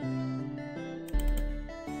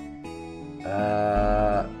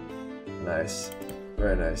 Nice.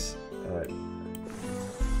 Very nice. Alright.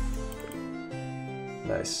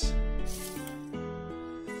 Nice.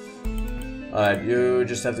 Alright, you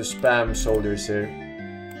just have to spam soldiers here.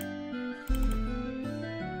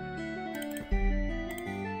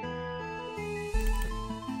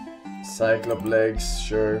 Cyclop legs,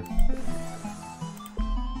 sure.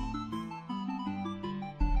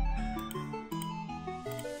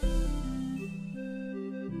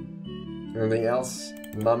 Anything else?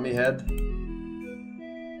 Mummy head?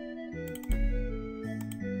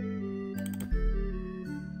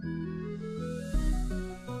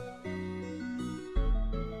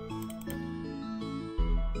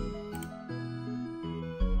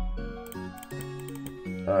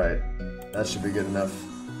 Alright, that should be good enough.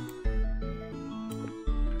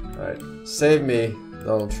 Alright, save me,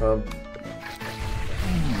 Donald Trump.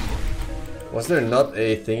 Was there not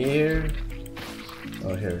a thingy here?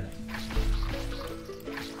 Oh, here.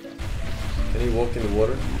 Can he walk in the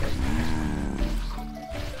water?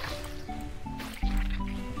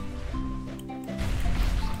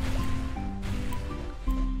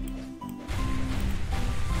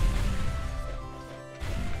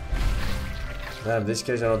 Damn, these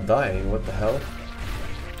guys are not dying. What the hell?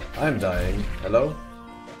 I'm dying. Hello?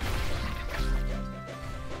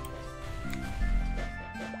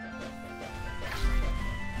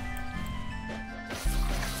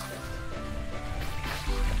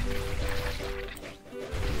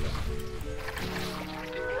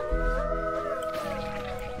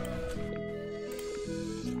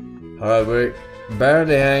 Alright, we're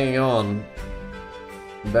barely hanging on.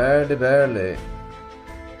 Barely.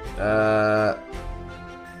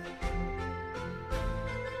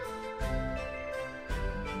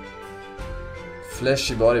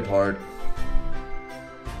 Fleshy body part.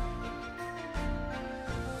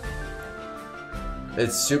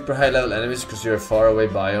 It's super high level enemies because you're far away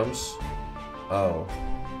biomes. Oh.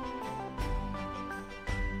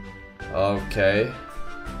 Okay.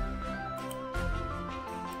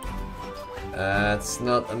 That's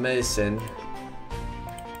not amazing.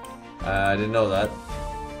 I didn't know that.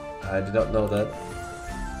 I did not know that.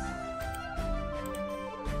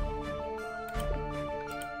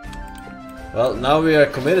 Well, now we are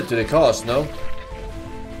committed to the cause, no?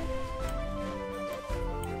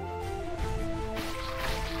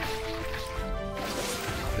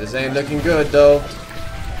 This ain't looking good, though.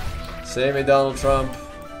 Save me, Donald Trump.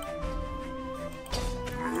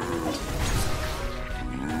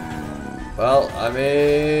 Well, I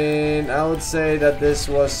mean, I would say that this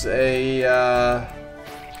was a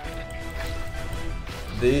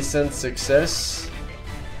decent success.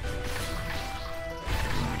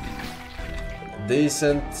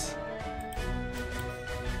 Decent.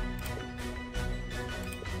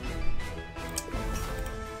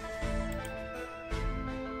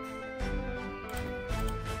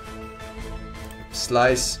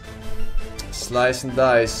 Slice and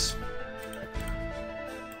dice.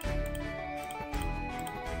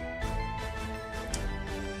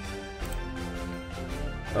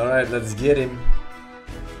 Alright, let's get him.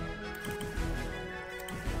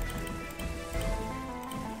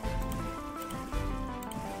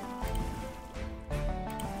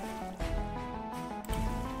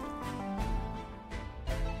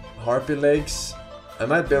 Harpy legs. I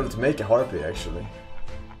might be able to make a harpy actually.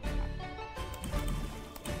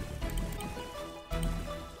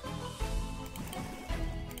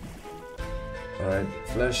 Alright,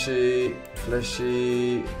 fleshy,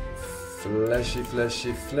 fleshy, fleshy,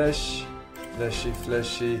 fleshy, flesh, fleshy,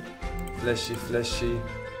 fleshy, fleshy, fleshy,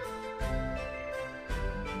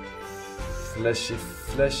 fleshy,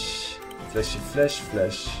 flesh, fleshy, flesh,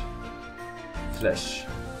 flesh, flesh.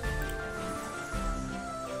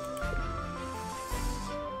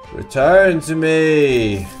 Return to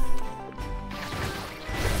me!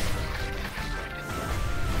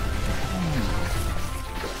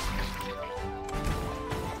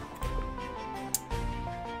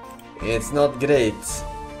 It's not great.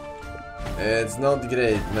 It's not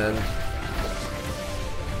great, man.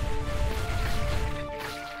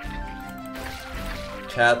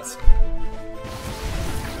 Cat.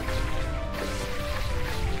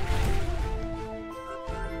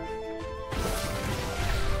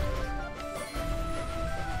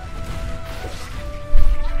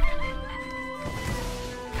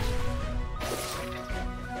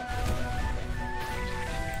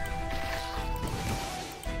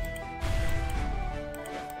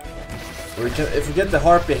 If we get the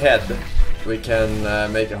harpy head, we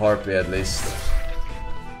can make a harpy at least.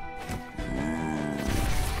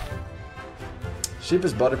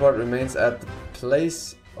 Sheep's body part remains at the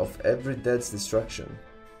place of every dead's destruction.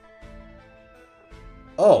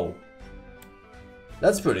 Oh!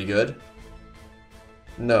 That's pretty good.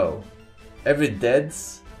 No. Every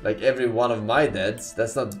dead's? Like every one of my deads?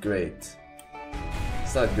 That's not great.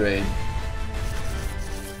 It's not great.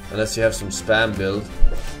 Unless you have some spam build.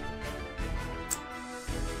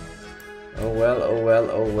 Oh well, oh well,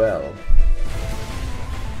 oh well.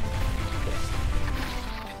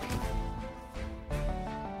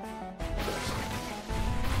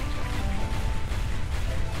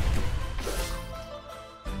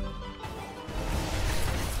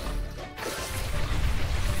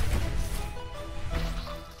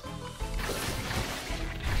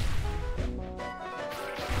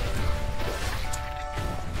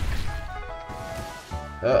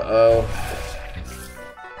 Uh-oh.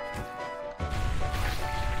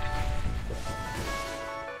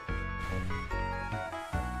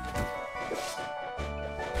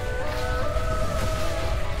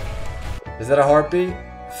 Is that a harpy?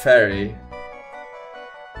 Fairy.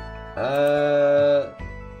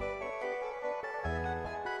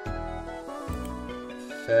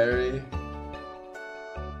 Fairy.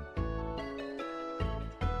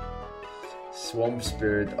 Swamp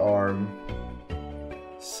spirit arm.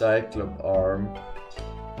 Cyclop arm.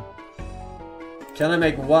 Can I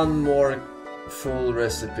make one more full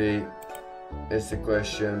recipe? Is the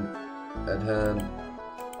question at hand.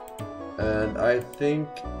 And I think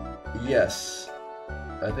yes.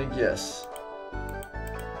 I think yes.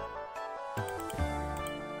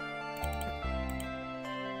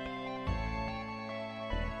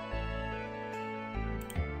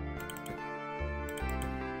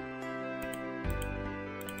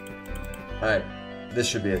 Alright, this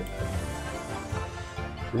should be it.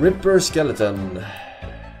 Ripper skeleton.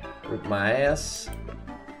 Rip my ass.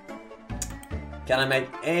 Can I make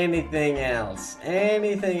anything else?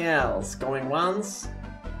 Anything else? Going once?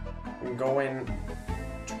 Going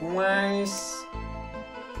twice?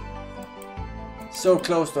 So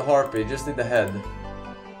close to harpy, just did the head.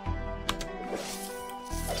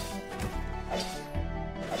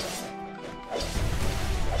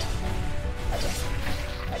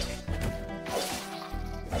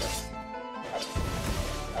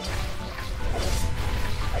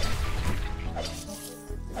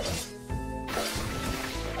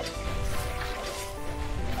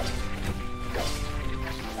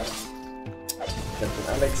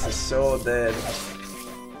 Dead.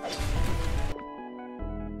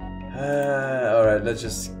 Alright, let's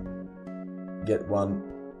just get one.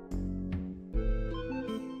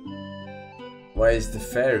 Why is the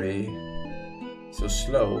fairy so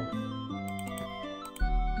slow?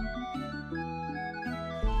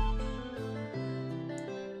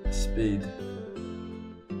 Speed.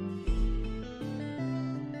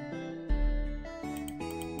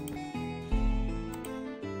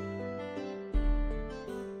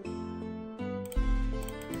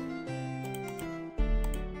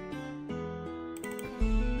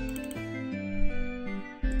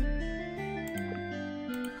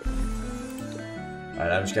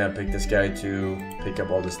 Alright, I'm just gonna pick this guy to pick up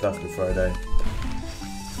all the stuff before I die.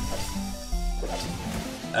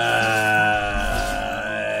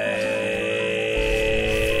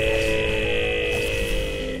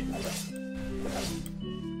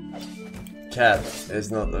 Cat is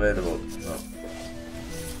not available.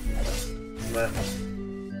 No.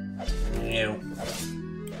 Meow.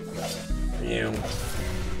 Meow.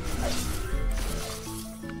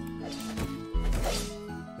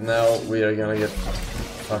 Now we are gonna get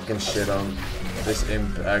fucking shit on. This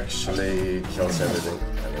imp actually kills everything.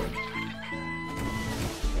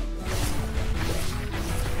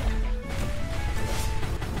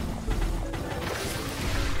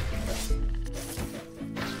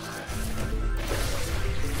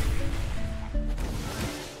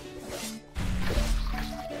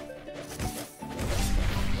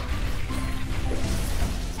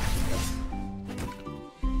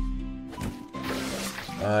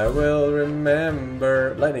 I will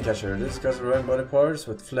remember. Lightning catcher. Discuss reviving body parts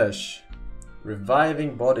with flesh.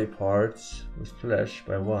 Reviving body parts with flesh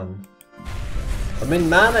by 1. I mean,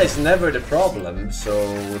 mana is never the problem, so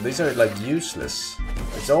these are like useless.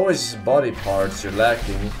 It's always body parts you're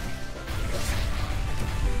lacking.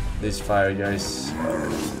 These fire guys.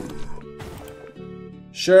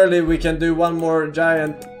 Surely we can do one more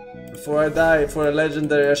giant before I die for a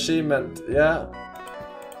legendary achievement. Yeah.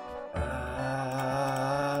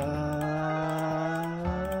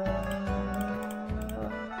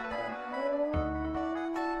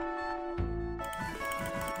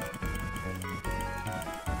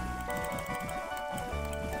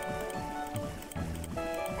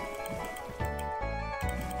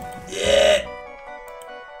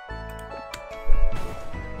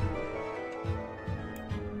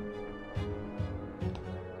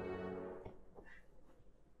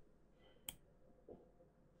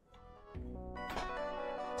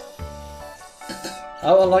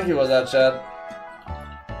 How unlucky was that, Chad?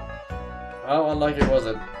 How unlucky was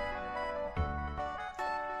it?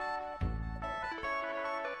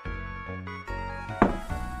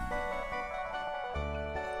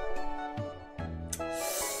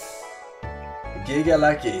 Giga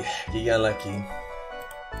lucky, giga lucky.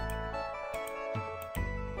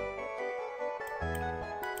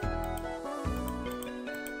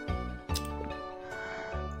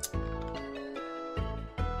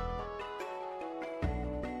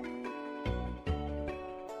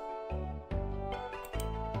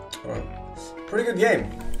 Pretty good game,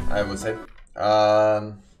 I would say.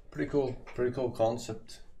 Pretty cool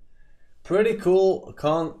concept. Pretty cool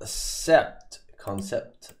concept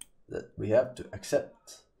that we have to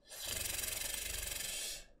accept.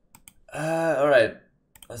 Alright,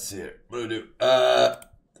 let's see here. What do we do?